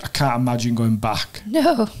 I can't imagine going back.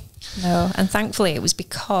 No. And thankfully it was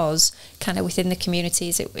because kind of within the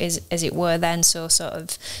communities, as it were then, so sort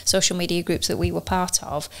of social media groups that we were part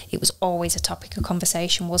of, it was always a topic of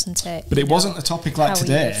conversation, wasn't it? But it wasn't a topic like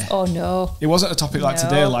today. Oh no. It wasn't a topic like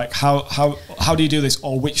today, like how do you do this,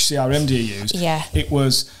 or which CRM do you use? Yeah. It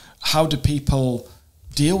was, how do people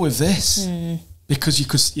deal with this? Because you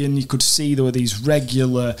could see there were these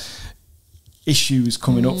regular issues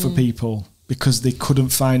coming up for people because they couldn't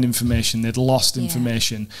find information, they'd lost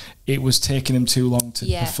information. It was taking them too long to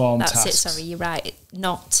perform tasks. That's it, sorry, you're right.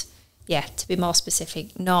 Not, to be more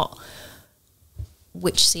specific, not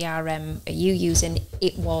which CRM are you using,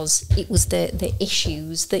 it was the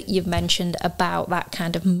issues that you've mentioned about that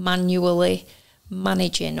kind of manually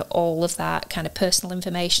managing all of that kind of personal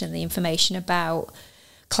information and the information about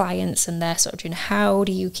clients, and they're sort of doing, how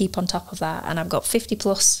do you keep on top of that? And I've got 50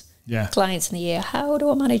 plus clients in the year. How do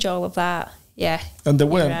I manage all of that? Yeah. And there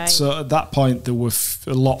weren't, so at that point there were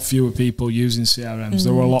a lot fewer people using CRMs.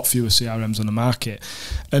 There were a lot fewer CRMs on the market.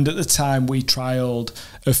 And at the time we trialled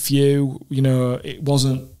a few, it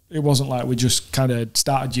wasn't like we just kind of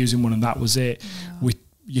started using one and that was it. No.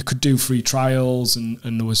 You could do free trials and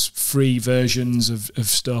there was free versions of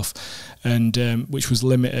stuff, and which was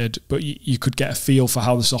limited, but you could get a feel for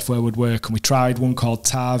how the software would work. And we tried one called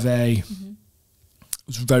Tave. It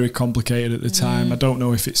was very complicated at the time. I don't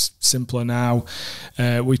know if it's simpler now.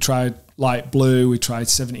 We tried Light Blue. We tried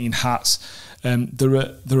 17 Hats.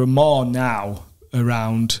 There are more now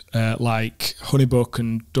around, like Honeybook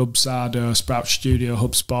and Dubsado, Sprout Studio,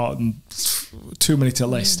 HubSpot, and too many to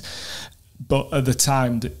list. But at the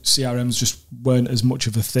time, the CRMs just weren't as much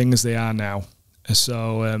of a thing as they are now.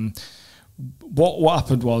 So what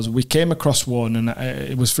happened was we came across one, and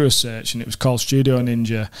it was through a search, and it was called Studio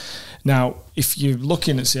Ninja. Now, if you're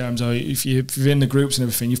looking at CRMs, or if you're in the groups and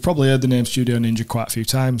everything, you've probably heard the name Studio Ninja quite a few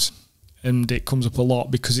times, and it comes up a lot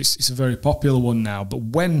because it's a very popular one now. But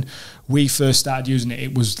when we first started using it,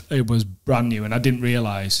 it was brand new, and I didn't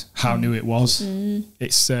realise how new it was.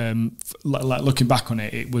 It's like looking back on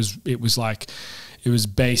it, it was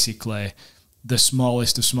basically the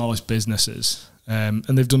smallest of smallest businesses. And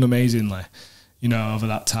they've done amazingly, over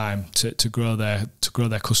that time to grow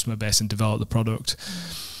their customer base and develop the product.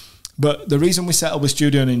 But the reason we set up with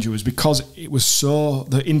Studio Ninja was because the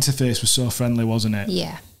interface was so friendly, wasn't it?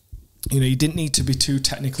 Yeah. You didn't need to be too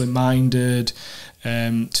technically minded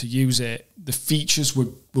to use it. The features were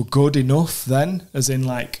good enough then, as in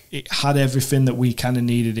like it had everything that we kind of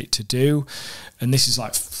needed it to do. And this is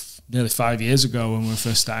like nearly 5 years ago when we were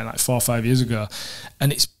first starting, like 4 or 5 years ago,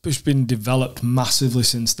 and it's been developed massively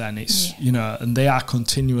since then. It's and they are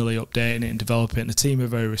continually updating it and developing it, and the team are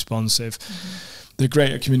very responsive. They're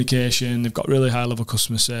great at communication. They've got really high level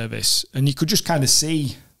customer service, and you could just kind of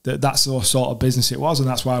see that that's the sort of business it was, and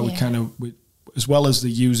that's why we kind of, as well as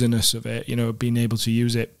the userness of it, being able to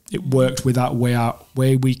use it, it worked with that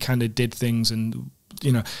way we kind of did things, and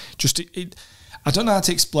I don't know how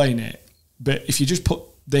to explain it, but if you just put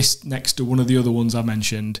this next to one of the other ones I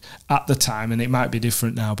mentioned at the time, and it might be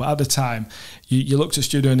different now, but at the time you looked at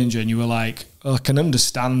Studio Ninja and you were like, I can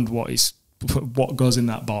understand what goes in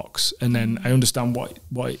that box, and then I understand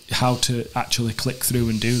how to actually click through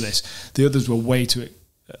and do this. The others were way too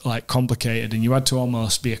complicated, and you had to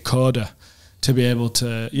almost be a coder to be able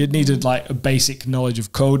to, you needed like a basic knowledge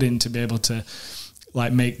of coding to be able to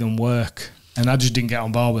like make them work. And I just didn't get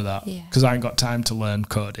on board with that because I ain't got time to learn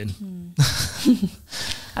coding.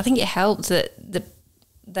 I think it helped that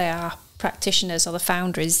they are practitioners, or the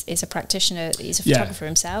founder is a practitioner. He's a photographer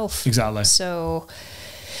himself. Exactly. So,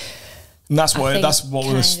 and that's what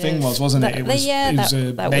his thing was, wasn't it? It was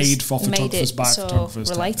made for photographers by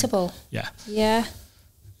photographers. Relatable. Yeah. Yeah.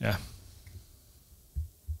 Yeah.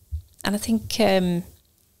 And I think,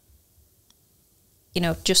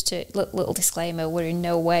 just a little disclaimer, we're in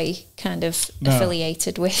no way kind of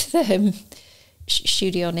affiliated with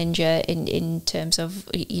Studio Ninja in terms of,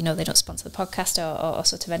 they don't sponsor the podcast or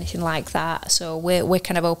sort of anything like that. So we're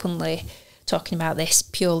kind of openly talking about this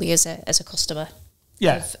purely as a customer.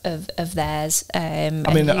 Of theirs. I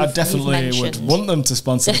definitely would want them to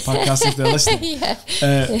sponsor the podcast if they're listening.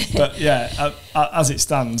 But as it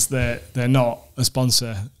stands, they're not a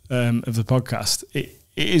sponsor of the podcast. It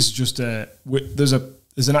is just there's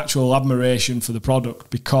an actual admiration for the product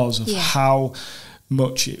because of how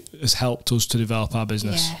much it has helped us to develop our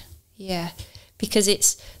business. Yeah, because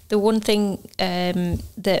it's The one thing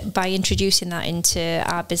that by introducing that into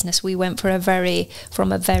our business, we went from a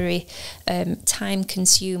very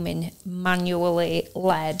time-consuming, manually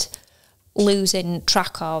led, losing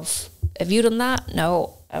track of, have you done that?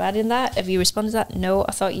 No. Have I done that? Have you responded to that? No,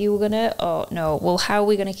 I thought you were going to. Oh, no. Well, how are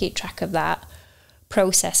we going to keep track of that?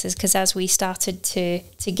 Processes, because as we started to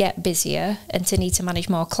get busier and to need to manage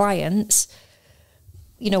more clients,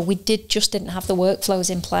 we didn't have the workflows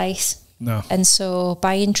in place. No. And so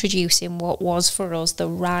by introducing what was for us the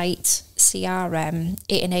right CRM,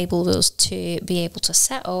 it enabled us to be able to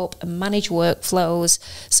set up and manage workflows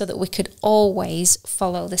so that we could always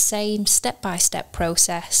follow the same step-by-step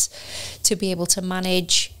process to be able to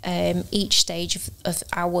manage each stage of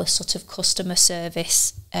our sort of customer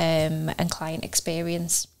service and client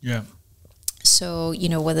experience. Yeah. So,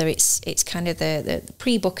 whether it's kind of the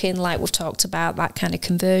pre-booking, like we've talked about, that kind of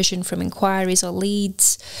conversion from inquiries or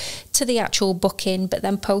leads to the actual booking, but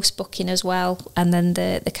then post-booking as well, and then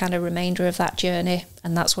the kind of remainder of that journey,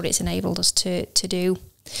 and that's what it's enabled us to do.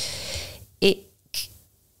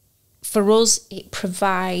 For us, it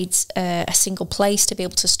provides a single place to be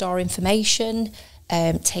able to store information,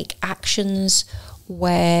 take actions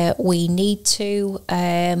where we need to.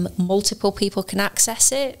 Multiple people can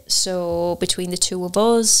access it, so between the two of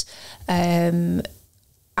us,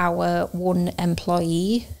 our one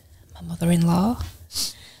employee, my mother-in-law,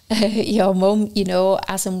 your mum,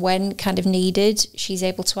 as and when kind of needed, she's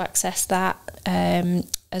able to access that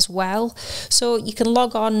as well. So you can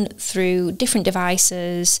log on through different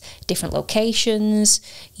devices, different locations.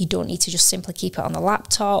 You don't need to just simply keep it on the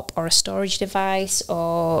laptop or a storage device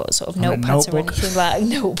or sort of notepads or anything like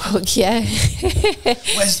notebook. Yeah.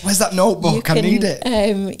 Where's that notebook? I need it.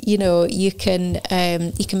 You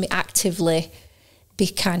can actively be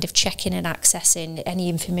kind of checking and accessing any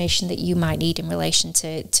information that you might need in relation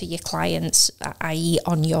to your clients, i.e.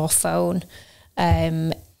 on your phone,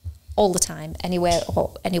 all the time, anywhere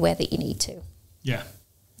that you need to. Yeah.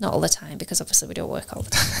 Not all the time, because obviously we don't work all the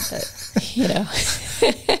time, but,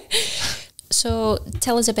 So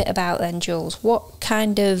tell us a bit about then, Jules, what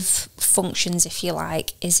kind of functions, if you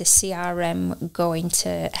like, is a CRM going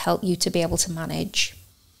to help you to be able to manage?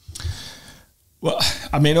 Well,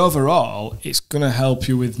 I mean, overall, it's going to help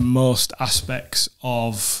you with most aspects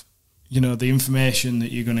of, the information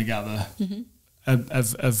that you're going to gather,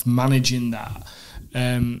 of managing that.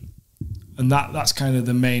 And that's kind of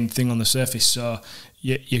the main thing on the surface. So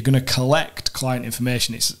you're going to collect client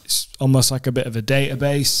information. It's almost like a bit of a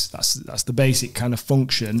database. That's the basic kind of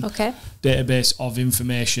function. Okay. Database of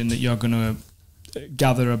information that you're going to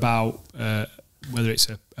gather about, whether it's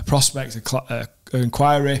a prospect, an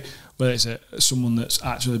inquiry, whether it's someone that's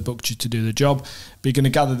actually booked you to do the job. But you're going to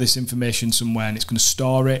gather this information somewhere, and it's going to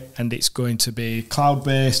store it, and it's going to be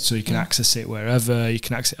cloud-based, so you can access it wherever. You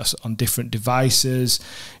can access it on different devices.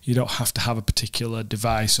 You don't have to have a particular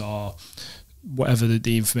device or whatever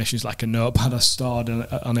the information is, like a notepad stored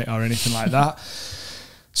on it or anything like that.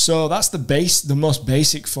 So that's the most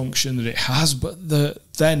basic function that it has. But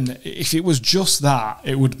then if it was just that,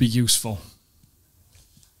 it would be useful.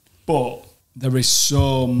 But there is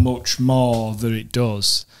so much more that it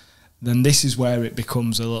does. Then this is where it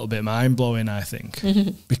becomes a little bit mind-blowing, I think.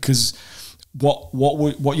 Because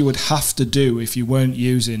what you would have to do if you weren't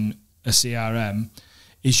using a CRM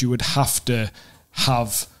is you would have to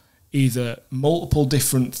have either multiple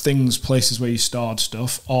different places where you stored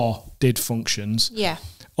stuff or did functions. Yeah.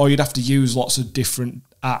 Or you'd have to use lots of different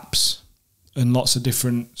apps and lots of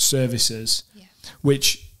different services,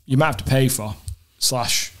 which you might have to pay for, /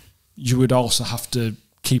 you would also have to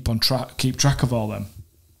keep track of all them.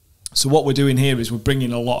 So what we're doing here is we're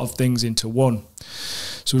bringing a lot of things into one.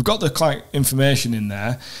 So we've got the client information in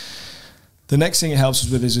there. The next thing it helps us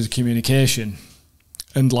with is communication.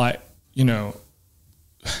 And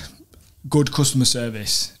good customer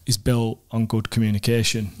service is built on good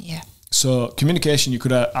communication. Yeah. So communication, you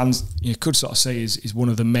could sort of say is one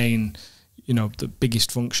of the main, the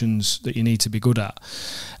biggest functions that you need to be good at.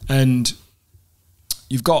 And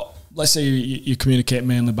you've got, let's say you communicate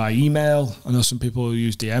mainly by email. I know some people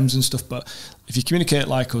use DMs and stuff, but if you communicate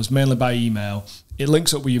like us mainly by email, it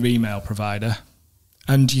links up with your email provider,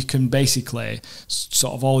 and you can basically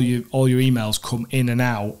sort of all your emails come in and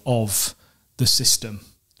out of the system.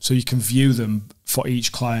 So you can view them for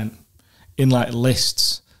each client in like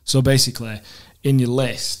lists. So basically, in your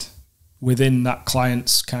list, within that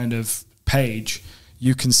client's kind of page,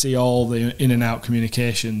 you can see all the in and out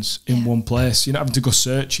communications in one place. You're not having to go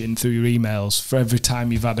searching through your emails for every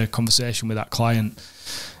time you've had a conversation with that client.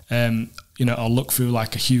 Or look through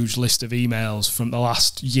like a huge list of emails from the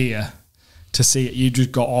last year to see it. You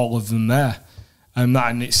just got all of them there. and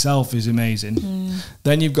that in itself is amazing.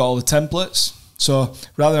 Then you've got all the templates. So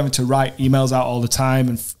rather than having to write emails out all the time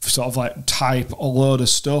and sort of like type a load of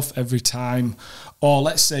stuff every time, or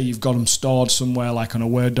let's say you've got them stored somewhere like on a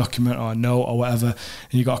Word document or a note or whatever,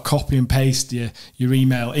 and you've got to copy and paste your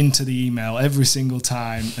email into the email every single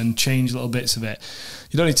time and change little bits of it.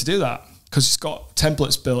 You don't need to do that because it's got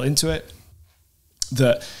templates built into it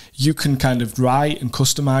that you can kind of write and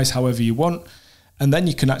customize however you want. And then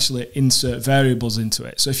you can actually insert variables into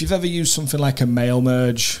it. So if you've ever used something like a mail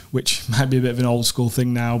merge, which might be a bit of an old school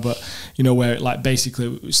thing now, but you know, where it like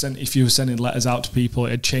basically if you were sending letters out to people,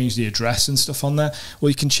 it'd change the address and stuff on there. Well,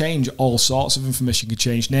 you can change all sorts of information. You can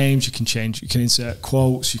change names, you can insert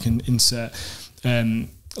quotes, you can insert you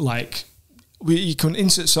can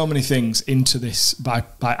insert so many things into this by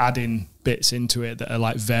adding bits into it that are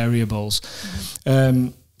like variables.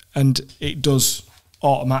 And it does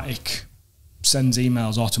sends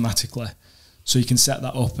emails automatically, so you can set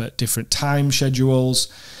that up at different time schedules,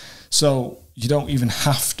 so you don't even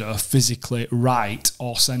have to physically write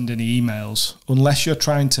or send any emails unless you're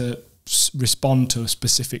trying to respond to a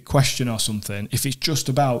specific question or something. If it's just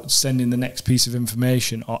about sending the next piece of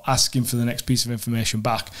information or asking for the next piece of information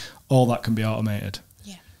back, all that can be automated.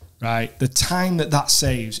 Right, the time that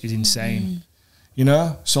saves is insane. You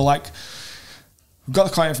know, so like we've got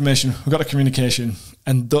the client information, we've got the communication,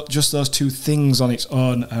 and just those two things on its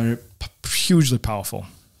own are hugely powerful.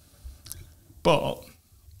 But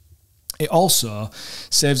it also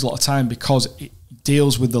saves a lot of time because it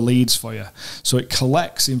deals with the leads for you. So it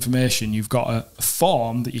collects information. You've got a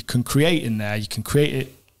form that you can create in there. You can create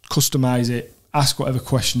it, customize it, ask whatever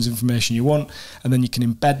questions, information you want, and then you can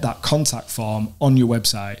embed that contact form on your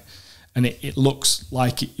website. And it looks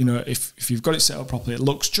like, you know, if you've got it set up properly, it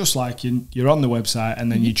looks just like you're on the website,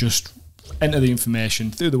 and then you just enter the information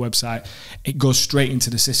through the website. It goes straight into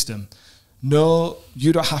the system. No,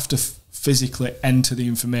 you don't have to physically enter the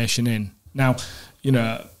information in. Now, you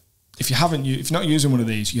know, if you're not using one of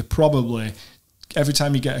these, you probably, every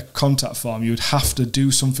time you get a contact form, you would have to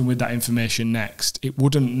do something with that information next. It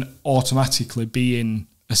wouldn't automatically be in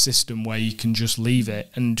a system where you can just leave it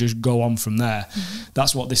and just go on from there.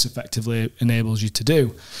 That's what this effectively enables you to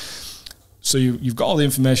do. So you've got all the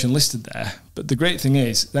information listed there, but the great thing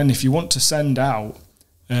is then if you want to send out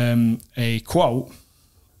a quote,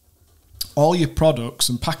 all your products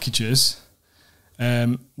and packages,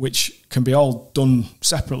 which can be all done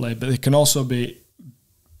separately, but they can also be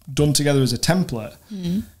done together as a template,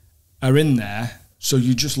 are in there. So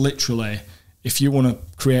you just literally, if you want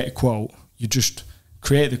to create a quote, you just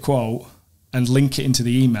create the quote and link it into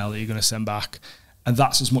the email that you're going to send back, and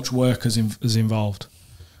that's as much work as involved.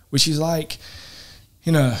 Which is like,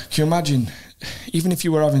 you know, can you imagine, even if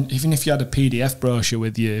you had a PDF brochure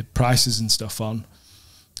with your prices and stuff on,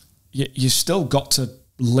 you still got to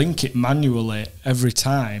link it manually every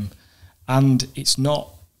time, and it's not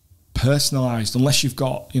personalised unless you've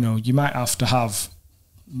got, you know, you might have to have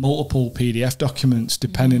multiple PDF documents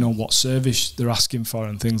depending on what service they're asking for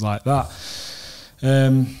and things like that.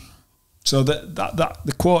 So that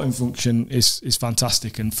the quoting function is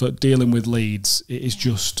fantastic, and for dealing with leads, it is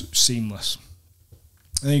just seamless.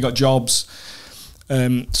 And then you got jobs.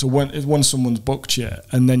 So when someone's booked you,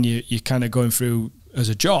 and then you're kind of going through as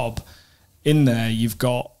a job, in there you've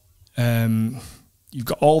got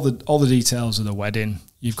all the details of the wedding.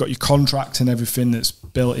 You've got your contract and everything that's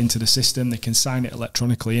built into the system. They can sign it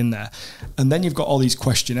electronically in there. And then you've got all these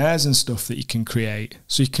questionnaires and stuff that you can create.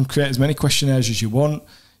 So you can create as many questionnaires as you want.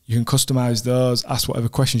 You can customize those, ask whatever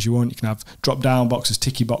questions you want. You can have drop-down boxes,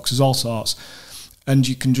 ticky boxes, all sorts. And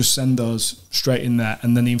you can just send those straight in there.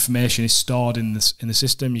 And then the information is stored in the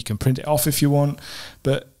system. You can print it off if you want.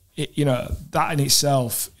 But that in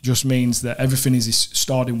itself just means that everything is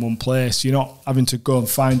stored in one place. You're not having to go and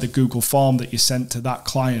find the Google form that you sent to that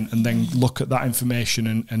client and then look at that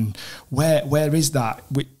information and where is that?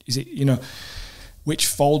 Is it, you know, which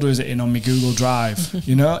folder is it in on my Google Drive?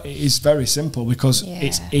 You know, it is very simple because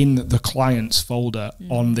it's in the client's folder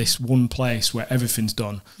on this one place where everything's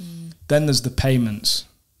done. Then there's the payments.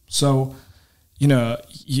 So, you know,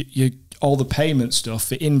 you all the payment stuff,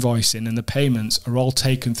 the invoicing and the payments are all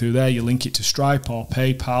taken through there. You link it to Stripe or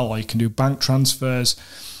PayPal, or you can do bank transfers,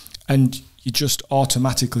 and you're just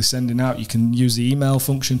automatically sending out. You can use the email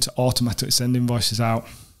function to automatically send invoices out.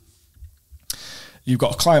 You've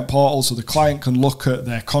got a client portal, so the client can look at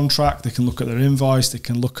their contract, they can look at their invoice, they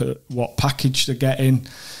can look at what package they're getting,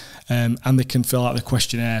 and they can fill out the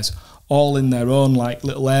questionnaires, all in their own like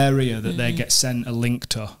little area that they get sent a link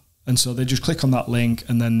to. And so they just click on that link,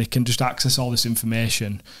 and then they can just access all this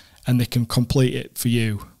information, and they can complete it for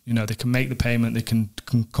you. You know, they can make the payment, they can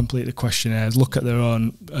complete the questionnaires, look at their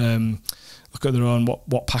own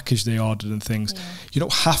what package they ordered and things. Yeah. You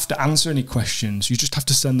don't have to answer any questions. You just have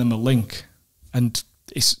to send them a link, and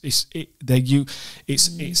it's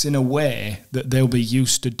in a way that they'll be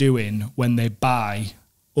used to doing when they buy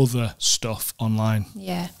other stuff online.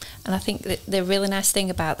 Yeah, and I think that the really nice thing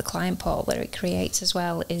about the client portal that it creates as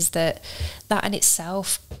well is that in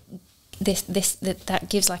itself, that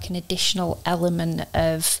gives like an additional element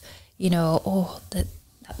of, you know, that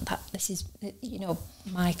this is, you know,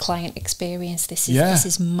 my client experience. This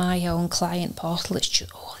is my own client portal. It's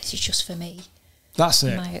just, this is just for me. That's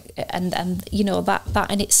it. And you know,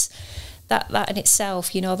 that in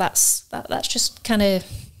itself, you know, that's just kind of,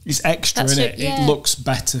 it's extra, isn't it? Yeah. It looks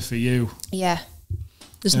better for you. Yeah.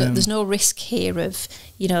 There's no risk here of,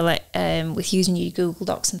 you know, like with using your Google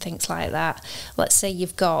Docs and things like that. Let's say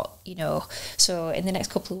you've got, you know, so in the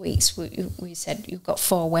next couple of weeks, we said you've got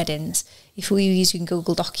 4 weddings. If we were using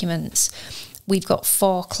Google Documents, we've got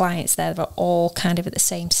 4 clients there that are all kind of at the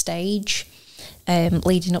same stage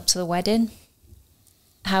leading up to the wedding.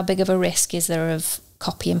 How big of a risk is there of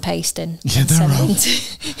copy and pasting and sending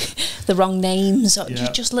the wrong names, or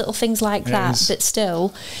just little things like that? But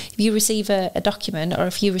still, if you receive a document, or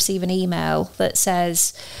if you receive an email that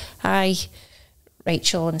says, "Hi,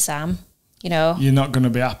 Rachel and Sam," you know, you're not going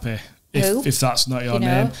to be happy if that's not your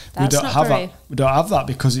name. We don't have that. We don't have that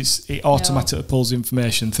because it automatically pulls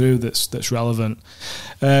information through that's relevant.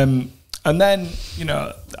 And then, you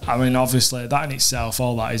know, I mean, obviously that in itself,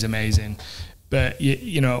 all that is amazing. But,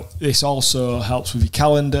 you know, this also helps with your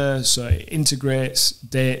calendar. So it integrates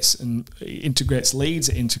dates and it integrates leads.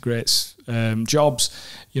 It integrates jobs.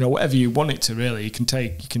 You know, whatever you want it to, really, you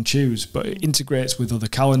can choose. But it integrates with other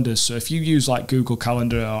calendars. So if you use like Google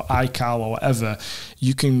Calendar or iCal or whatever,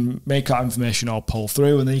 you can make that information all pull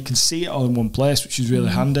through, and then you can see it all in one place, which is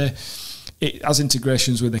really handy. It has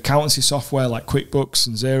integrations with accountancy software like QuickBooks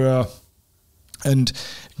and Xero, and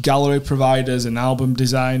gallery providers and album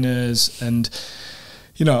designers, and,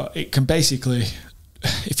 you know, it can basically,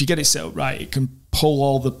 if you get it set up right, it can pull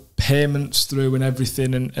all the payments through and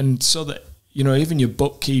everything, and so that, you know, even your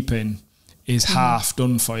bookkeeping is half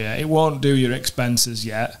done for you. It won't do your expenses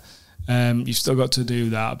yet. You've still got to do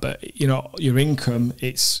that, but, you know, your income,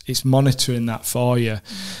 it's monitoring that for you.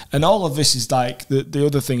 And all of this is like, the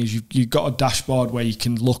other thing is you've got a dashboard where you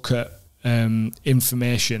can look at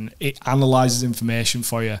information. It analyzes information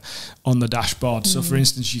for you on the dashboard. So for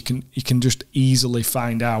instance, you can just easily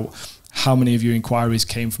find out how many of your inquiries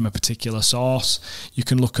came from a particular source. You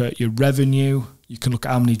can look at your revenue. You can look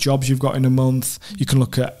at how many jobs you've got in a month. You can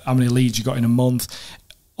look at how many leads you got in a month.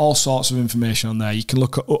 All sorts of information on there. You can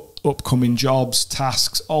look at upcoming jobs,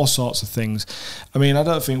 tasks, all sorts of things. I mean, I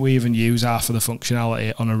don't think we even use half of the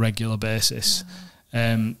functionality on a regular basis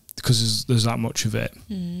because there's that much of it.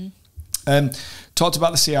 Talked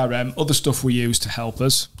about the CRM, other stuff we use to help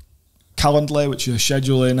us. Calendly, which is a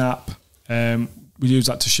scheduling app. We use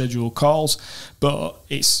that to schedule calls, but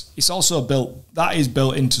it's also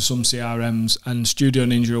built into some CRMs, and Studio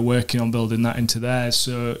Ninja are working on building that into theirs.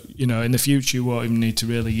 So, you know, in the future you won't even need to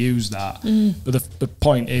really use that. But the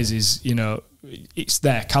point is, you know, it's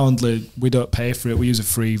there. Calendly, we don't pay for it. We use a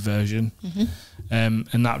free version.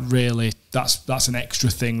 And that really, that's an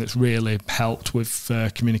extra thing that's really helped with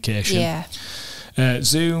communication. Yeah.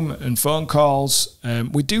 Zoom and phone calls.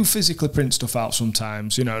 We do physically print stuff out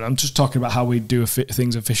sometimes, you know, and I'm just talking about how we do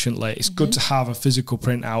things efficiently. It's good to have a physical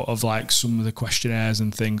printout of like some of the questionnaires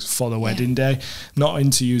and things for the wedding day. Not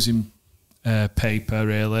into using paper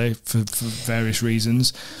really for various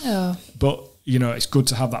reasons. Oh. But, you know, it's good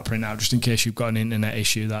to have that printout just in case you've got an internet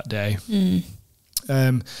issue that day.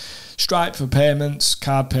 Stripe for payments,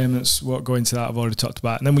 card payments, won't go into that, I've already talked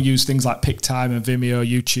about. And then we use things like PicTime and Vimeo,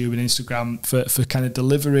 YouTube and Instagram for kind of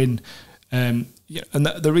delivering. And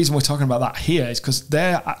the reason we're talking about that here is because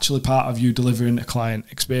they're actually part of you delivering a client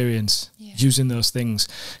experience using those things.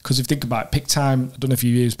 Because if you think about it, PicTime, I don't know if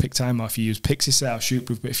you use PicTime or if you use Pixieset or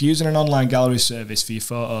Shootproof, but if you're using an online gallery service for your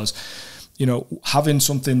photos, you know, having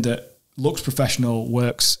something that looks professional,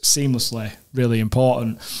 works seamlessly, really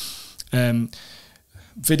important.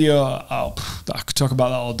 Video, I could talk about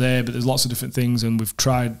that all day, but there's lots of different things, and we've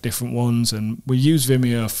tried different ones, and we use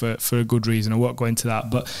Vimeo for a good reason. I won't go into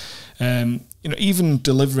that, but you know,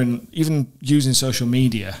 even using social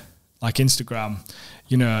media like Instagram,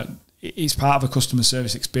 you know, it's part of a customer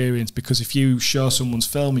service experience, because if you show someone's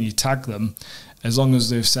film and you tag them, as long as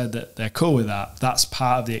they've said that they're cool with that, that's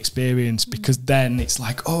part of the experience, because then it's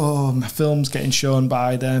like, oh, my film's getting shown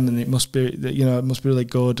by them and it must be, you know, it must be really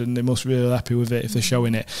good and they must be really happy with it if they're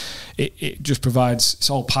showing it. It just provides, it's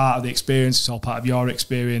all part of the experience, it's all part of your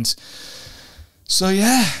experience. So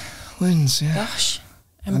yeah, Linz, yeah. Gosh,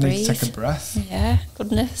 and I breathe. need to take a breath. Yeah,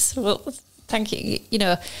 goodness. Well, thank you. You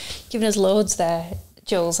know, giving us loads there,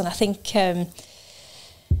 Jules, and I think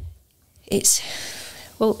it's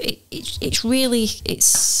really,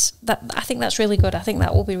 it's that, I think that's really good. I think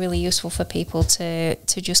that will be really useful for people to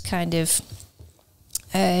just kind of,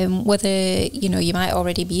 whether, you know, you might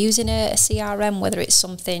already be using a CRM, whether it's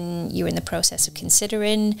something you're in the process of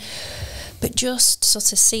considering, but just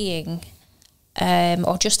sort of seeing,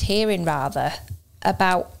 or just hearing rather,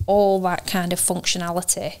 about all that kind of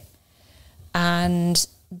functionality and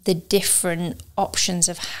the different options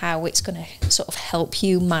of how it's going to sort of help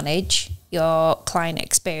you manage your client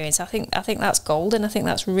experience. I think that's golden. I think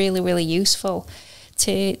that's really, really useful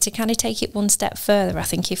to kind of take it one step further. I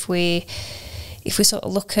think if we sort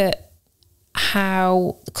of look at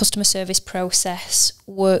how the customer service process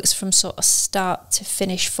works from sort of start to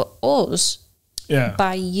finish for us,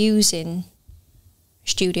 by using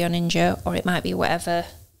Studio Ninja, or it might be whatever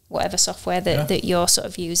software that you're sort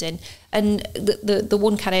of using. And the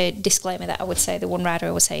one kind of disclaimer that I would say, the one rider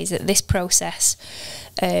I would say, is that this process,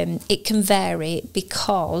 it can vary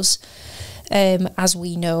because, as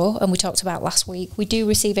we know, and we talked about last week, we do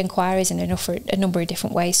receive inquiries in a number of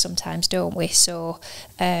different ways sometimes, don't we? So,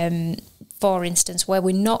 for instance, where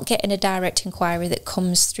we're not getting a direct inquiry that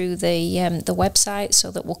comes through the website,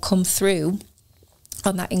 so that will come through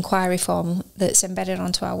on that inquiry form that's embedded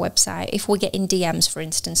onto our website. If we're getting DMs, for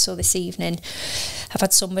instance, so this evening I've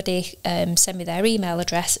had somebody send me their email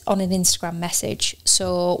address on an Instagram message.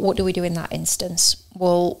 So what do we do in that instance?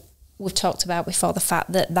 Well, we've talked about before the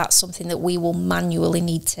fact that that's something that we will manually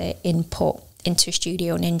need to input into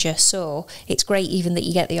Studio Ninja. So it's great even that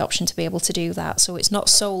you get the option to be able to do that. So it's not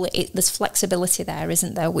solely, there's flexibility there,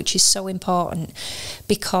 isn't there, which is so important,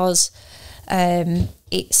 because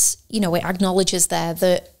it's, you know, it acknowledges there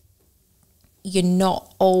that you're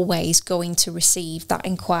not always going to receive that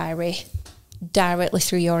inquiry directly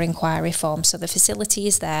through your inquiry form. So the facility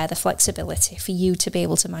is there, the flexibility for you to be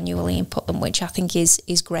able to manually input them, which I think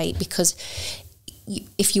is great, because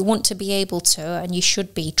if you want to be able to, and you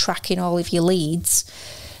should be tracking all of your leads,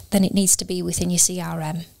 then it needs to be within your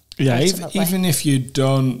CRM. Yeah, even if you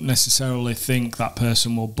don't necessarily think that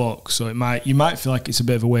person will book, so you might feel like it's a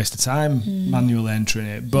bit of a waste of time manually entering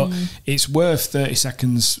it, but it's worth 30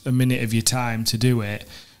 seconds, a minute of your time to do it,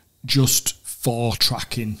 just for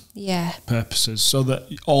tracking purposes, so that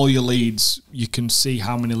all your leads, you can see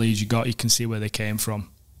how many leads you got, you can see where they came from.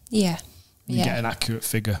 You get an accurate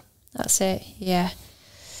figure. That's it.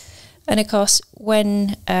 And of course,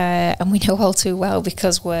 when and we know all too well,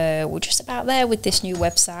 because we're just about there with this new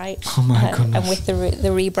website. Oh my goodness! And with the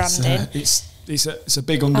rebranding, it's a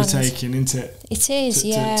big undertaking, isn't it? It is,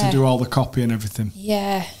 to do all the copy and everything.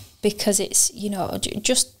 Yeah, because it's, you know,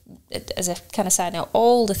 just as a kind of side note,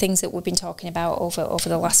 all the things that we've been talking about over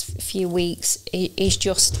the last few weeks is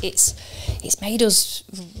just it's made us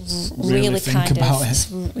really kind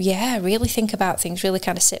of really think about things, really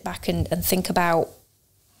kind of sit back and think about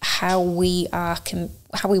how we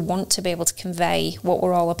want to be able to convey what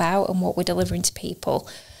we're all about and what we're delivering to people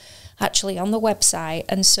actually on the website.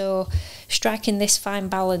 And so striking this fine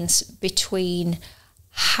balance between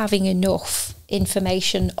having enough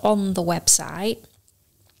information on the website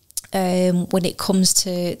when it comes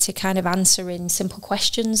to kind of answering simple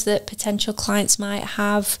questions that potential clients might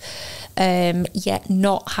have, yet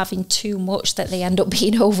not having too much that they end up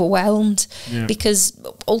being overwhelmed, because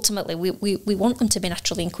ultimately we want them to be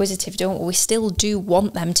naturally inquisitive, don't we? We still do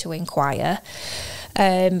want them to inquire,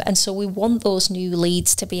 and so we want those new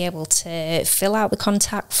leads to be able to fill out the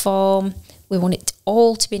contact form. We want it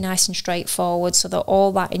all to be nice and straightforward, so that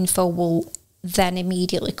all that info will then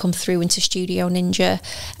immediately come through into Studio Ninja.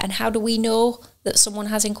 And how do we know that someone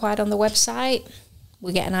has inquired on the website?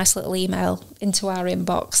 We get a nice little email into our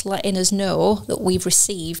inbox letting us know that we've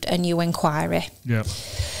received a new inquiry.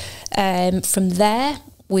 From there,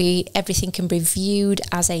 everything can be viewed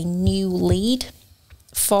as a new lead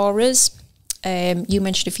for us. You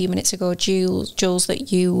mentioned a few minutes ago, Jules,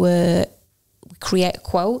 that you create a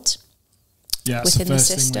quote within the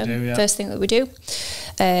system. First thing that we do.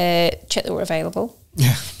 Check that we're available.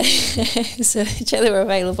 So check they were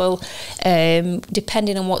available.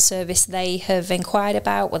 Depending on what service they have inquired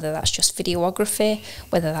about, whether that's just videography,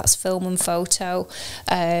 whether that's film and photo,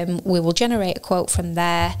 we will generate a quote from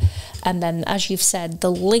there. And then, as you've said,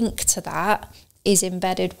 the link to that is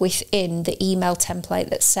embedded within the email template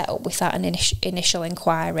that's set up with that initial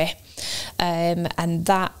inquiry. And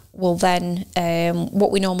that will then,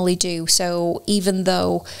 what we normally do, so even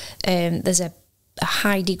though there's a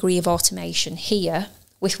high degree of automation here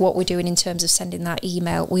with what we're doing in terms of sending that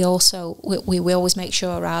email, we always make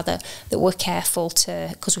sure rather that we're careful to,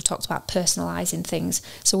 because we've talked about personalising things,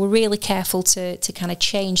 so we're really careful to kind of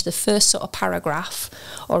change the first sort of paragraph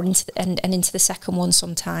or into the second one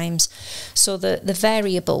sometimes. So the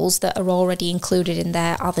variables that are already included in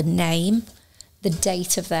there are the name, the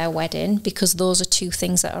date of their wedding, because those are two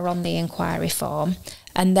things that are on the inquiry form,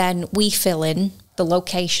 and then we fill in the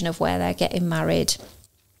location of where they're getting married.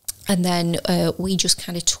 And then we just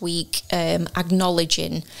kind of tweak,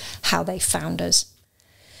 acknowledging how they found us.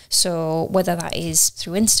 So whether that is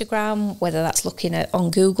through Instagram, whether that's looking at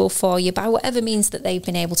on Google for you, by whatever means that they've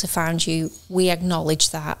been able to find you, we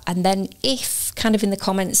acknowledge that. And then if kind of in the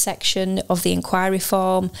comments section of the inquiry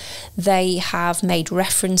form, they have made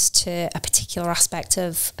reference to a particular aspect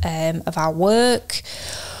of our work,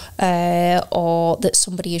 or that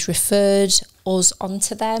somebody has referred us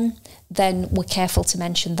onto them, then we're careful to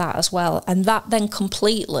mention that as well. And that then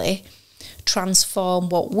completely transform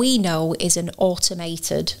what we know is an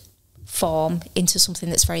automated form into something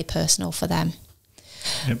that's very personal for them.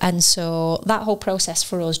 Yep. And so that whole process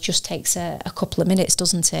for us just takes a couple of minutes,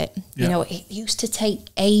 doesn't it? Yep. You know, it used to take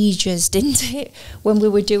ages, didn't it, when we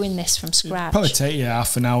were doing this from scratch? It'd probably take you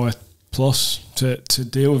half an hour plus to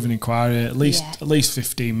deal with an inquiry, at least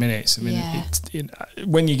 15 minutes. I mean,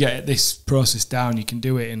 when you get this process down, you can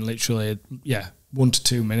do it in literally 1 to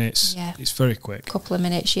 2 minutes. Yeah. It's very quick. Couple of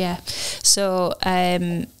minutes, yeah. So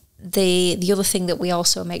the other thing that we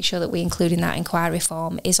also make sure that we include in that inquiry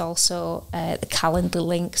form is also the calendar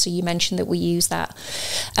link. So you mentioned that we use that,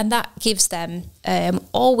 and that gives them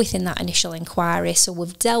all within that initial inquiry. So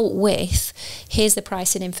we've dealt with, here's the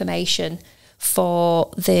pricing information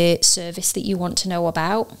for the service that you want to know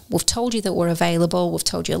about. We've told you that we're available. We've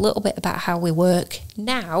told you a little bit about how we work.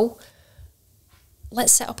 Now,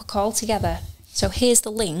 let's set up a call together. So here's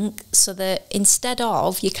the link, so that instead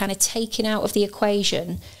of you kind of taking out of the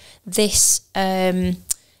equation this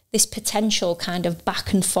this potential kind of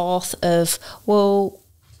back and forth of, well,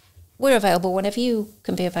 we're available whenever you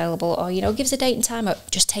can be available, or, you know, give us a date and time, it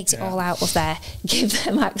just takes it all out of there. Give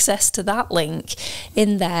them access to that link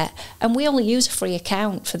in there. And we only use a free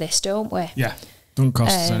account for this, don't we? Yeah. Doesn't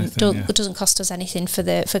cost us anything. It doesn't cost us anything for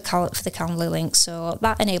the Calendly link. So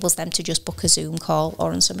that enables them to just book a Zoom call,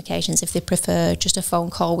 or on some occasions, if they prefer, just a phone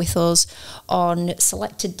call with us on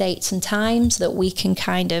selected dates and times that we can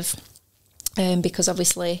kind of, because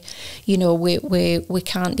obviously, you know, we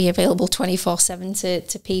can't be available 24/7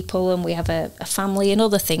 to people, and we have a family and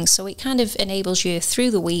other things. So it kind of enables you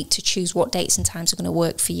through the week to choose what dates and times are going to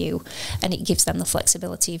work for you, and it gives them the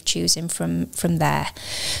flexibility of choosing from there.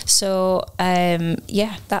 So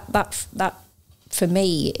that for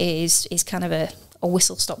me is kind of a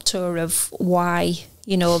whistle stop tour of why,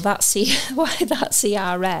 you know, why that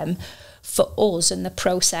CRM for us, and the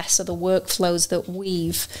process of the workflows that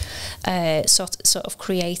we've sort of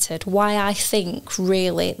created, why I think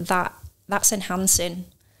really that's enhancing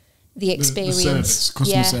the experience. The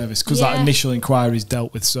customer service, because that initial inquiry is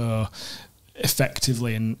dealt with so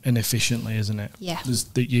effectively and efficiently, isn't it? Yeah.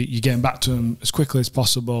 You're getting back to them as quickly as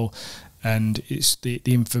possible, and it's the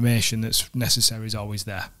information that's necessary is always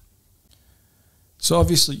there. So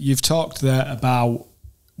obviously you've talked there about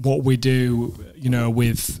what we do, you know,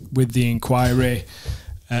 with the inquiry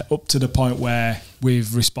up to the point where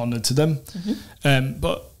we've responded to them. Mm-hmm.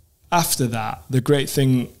 But after that, the great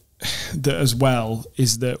thing that as well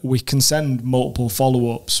is that we can send multiple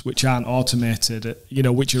follow-ups which aren't automated, you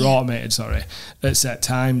know, which are automated, at set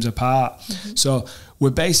times apart. Mm-hmm. So we're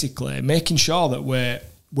basically making sure that we're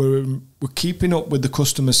keeping up with the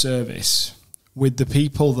customer service with the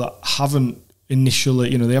people that haven't initially,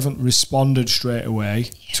 you know, they haven't responded straight away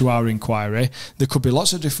to our inquiry. There could be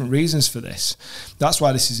lots of different reasons for this. That's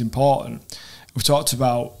why this is important. We've talked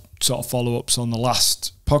about sort of follow-ups on the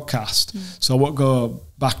last podcast, so I won't go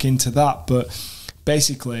back into that, but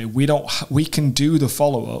basically we can do the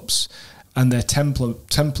follow-ups, and they're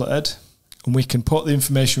templated, and we can put the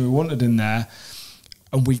information we wanted in there,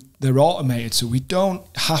 and they're automated, so we don't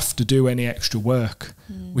have to do any extra work.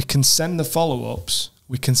 We can send the follow-ups.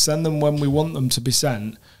 We can send them when we want them to be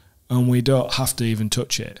sent, and we don't have to even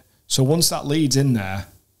touch it. So once that lead's in there,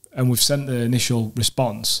 and we've sent the initial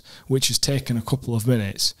response, which has taken a couple of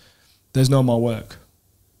minutes, there's no more work.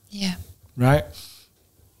 Yeah. Right?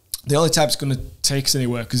 The only time it's going to take us any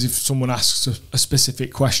work is if someone asks a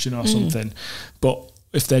specific question or something. But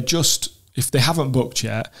if they haven't booked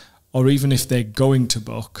yet, or even if they're going to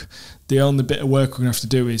book, the only bit of work we're going to have to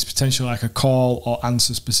do is potentially like a call or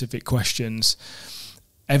answer specific questions.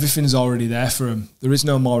 Everything's already there for them. There is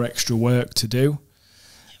no more extra work to do.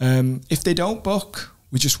 If they don't book,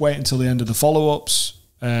 we just wait until the end of the follow-ups,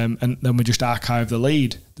 and then we just archive the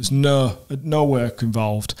lead. There's no work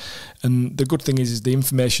involved. And the good thing is the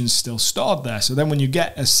information's still stored there. So then when you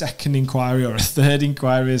get a second inquiry or a third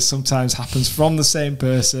inquiry, as sometimes happens from the same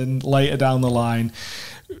person later down the line,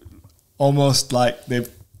 almost like they've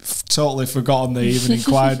totally forgotten they even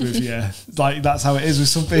inquired with you. Like, that's how it is with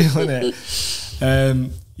some people, isn't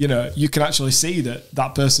it? You know, you can actually see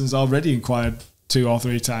that person's already inquired 2 or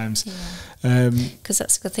 3 times. Because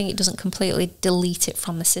that's the thing, it doesn't completely delete it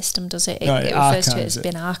from the system, does it? It refers to it as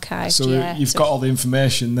being archived. So you've got all the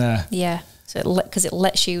information there. Yeah. So because it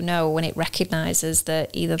lets you know when it recognises that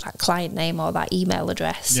either that client name or that email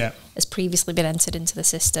address has previously been entered into the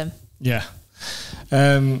system. Yeah.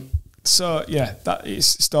 So yeah, that it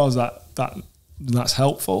stores that's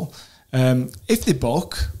helpful. If they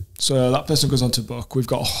book, so that person goes on to book, we've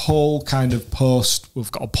got a whole kind of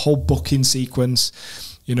we've got a whole booking sequence.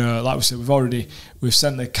 You know, like we said, we've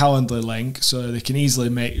sent the Calendly link so they can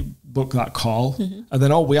easily book that call, and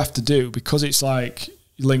then all we have to do, because it's like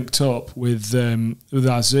linked up with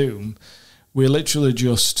our Zoom, we literally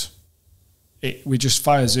just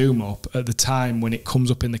fire Zoom up at the time when it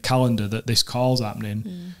comes up in the calendar that this call's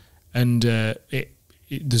happening, and the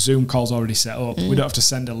Zoom call's already set up. We don't have to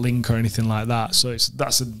send a link or anything like that. So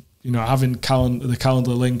having the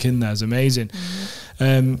Calendly link in there is amazing,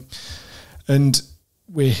 and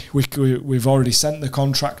we've already sent the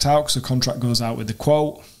contract out, because the contract goes out with the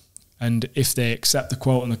quote, and if they accept the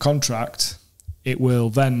quote and the contract, it will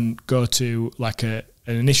then go to like an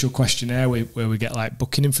initial questionnaire where we get like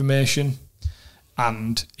booking information,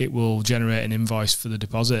 and it will generate an invoice for the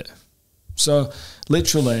deposit. So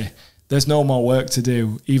literally, there's no more work to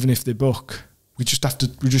do. Even if they book, we just have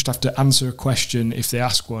to answer a question if they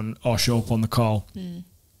ask one, or show up on the call.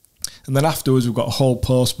 And then afterwards, we've got a whole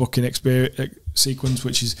post-booking sequence,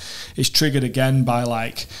 which is triggered again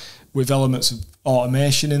by with elements of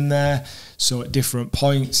automation in there. So at different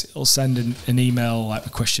points, it'll send an email like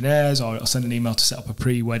with questionnaires, or it'll send an email to set up a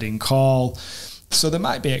pre-wedding call. So there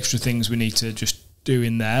might be extra things we need to just do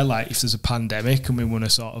in there, like if there's a pandemic and we want to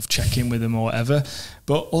sort of check in with them or whatever.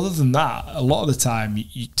 But other than that, a lot of the time,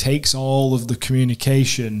 it takes all of the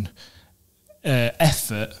communication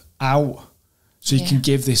effort out. So you can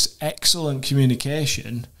give this excellent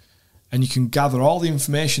communication, and you can gather all the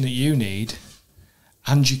information that you need,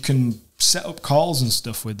 and you can set up calls and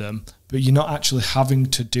stuff with them, but you're not actually having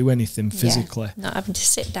to do anything physically. Not having to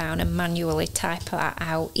sit down and manually type that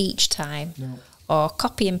out each time. No. Or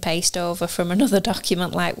copy and paste over from another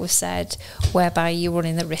document, like we've said, whereby you're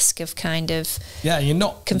running the risk of kind of you're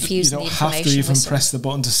not confusing the information. You don't have to even press the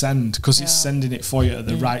button to send, because it's sending it for you at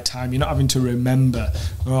the right time. You're not having to remember,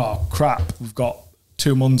 oh crap, we've got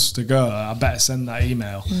 2 months to go, I better send that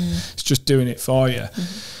email. It's just doing it for you.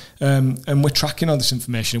 And we're tracking all this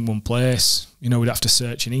information in one place. You know, we'd have to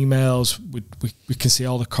search in emails. We can see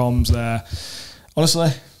all the comms there. Honestly,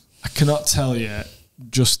 I cannot tell you.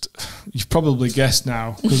 You've probably guessed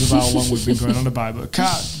now because of how long we've been going on about it, but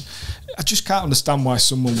I just can't understand why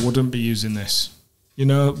someone wouldn't be using this. You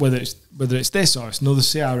know, whether it's this or it's another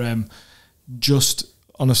CRM, just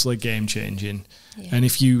honestly game changing. Yeah. And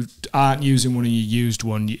if you aren't using one and you used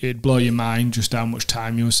one, it'd blow your mind just how much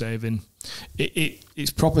time you're saving. It's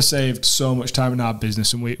proper saved so much time in our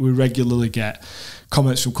business, and we regularly get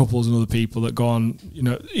comments from couples and other people that go on, you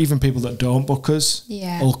know, even people that don't book us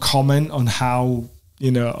will comment on how, you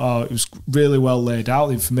know, oh, it was really well laid out,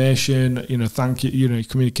 the information, you know, thank you, you know, your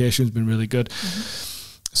communication's been really good.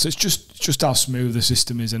 So it's just how smooth the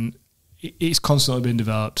system is, and it's constantly been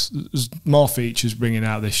developed. There's more features bringing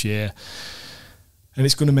out this year, and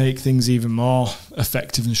it's going to make things even more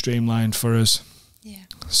effective and streamlined for us. Yeah.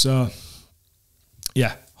 So,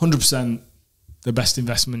 yeah, 100% the best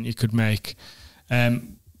investment you could make.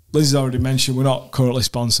 Liz's already mentioned we're not currently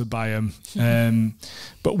sponsored by them,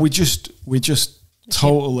 but we just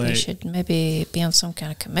totally. We should maybe be on some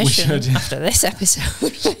kind of commission after this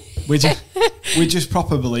episode. we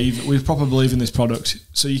proper believe in this product.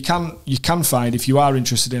 So you can find, if you are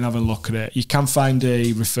interested in having a look at it, you can find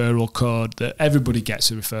a referral code that everybody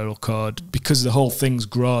gets a referral code because the whole thing's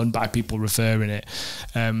grown by people referring it.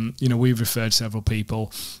 We've referred several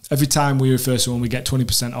people. Every time we refer someone, we get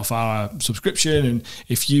 20% off our subscription, and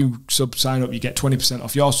if you sign up, you get 20%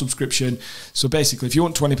 off your subscription. So basically, if you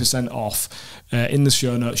want 20% off, in the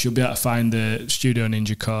show notes, you'll be able to find the Studio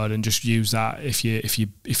Ninja code and just use that if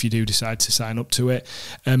you do decide to sign up to it.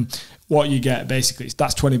 What you get basically is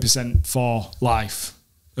that's 20% for life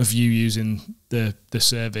of you using the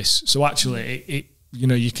service. So actually,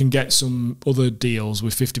 you can get some other deals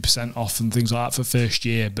with 50% off and things like that for first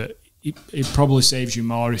year, but it probably saves you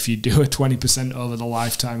more if you do a 20% over the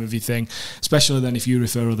lifetime of your thing, especially then if you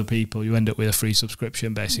refer other people, you end up with a free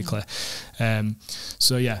subscription basically.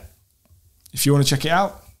 So yeah, if you want to check it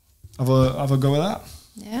out, have a go with that.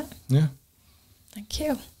 Yeah. Thank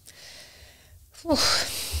you.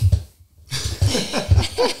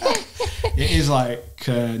 It is like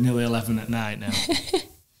nearly 11 at night now.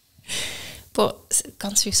 But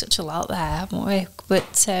gone through such a lot there, haven't we?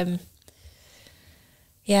 But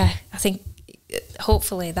yeah, I think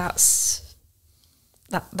hopefully that's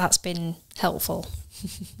been helpful.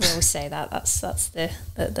 We always say that's the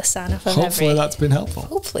sign off of hopefully that's been helpful.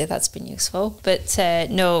 Hopefully that's been useful. But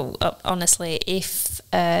no, honestly, if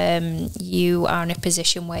you are in a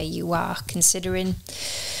position where you are considering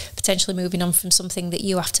potentially moving on from something that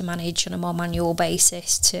you have to manage on a more manual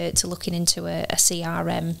basis to looking into a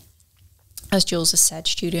CRM, as Jules has said,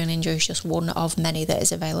 Studio Ninja is just one of many that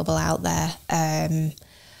is available out there.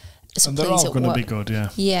 So and they're all going to be good,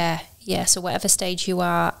 yeah. Yeah. So whatever stage you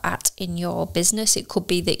are at in your business, it could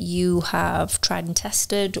be that you have tried and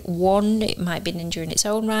tested one. It might be Ninja in its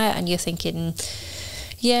own right, and you're thinking,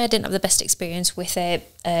 I didn't have the best experience with it.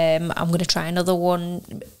 I'm going to try another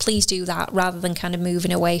one. Please do that rather than kind of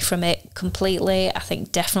moving away from it completely. I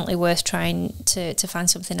think definitely worth trying to find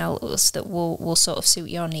something else that will sort of suit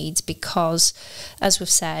your needs, because, as we've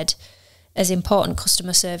said, as important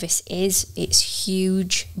customer service is, it's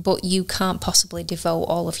huge, but you can't possibly devote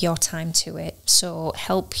all of your time to it. So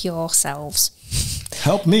help yourselves.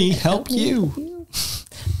 Help me, help you.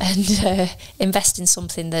 And invest in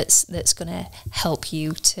something that's going to help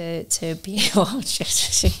you to be able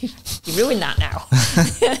you ruined that now.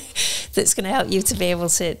 That's going to help you to be able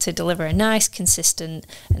to deliver a nice, consistent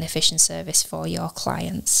and efficient service for your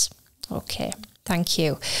clients. Okay. Thank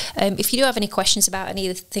you. If you do have any questions about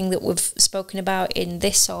anything that we've spoken about in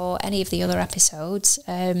this or any of the other episodes,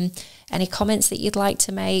 any comments that you'd like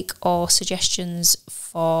to make or suggestions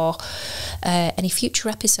for any future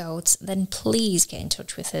episodes, then please get in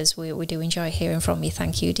touch with us. We do enjoy hearing from you.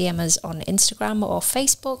 Thank you. DM us on Instagram or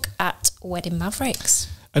Facebook at Wedding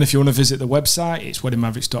Mavericks. And if you want to visit the website, it's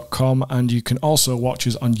weddingmavericks.com, and you can also watch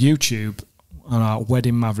us on YouTube on our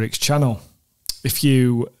Wedding Mavericks channel. If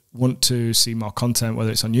you want to see more content,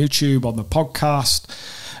 whether it's on YouTube, on the podcast,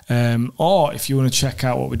 or if you want to check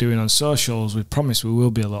out what we're doing on socials, we promise we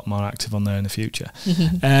will be a lot more active on there in the future.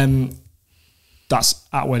 That's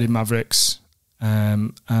at Wedding Mavericks.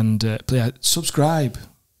 Please subscribe,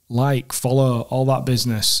 like, follow, all that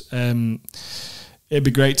business. It'd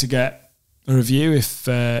be great to get a review if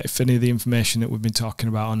any of the information that we've been talking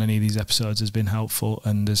about on any of these episodes has been helpful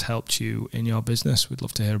and has helped you in your business. We'd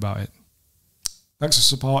love to hear about it. Thanks for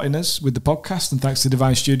supporting us with the podcast, and thanks to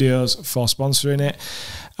Divine Studios for sponsoring it.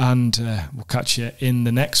 And we'll catch you in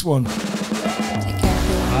the next one. Take care,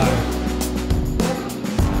 everyone. Bye.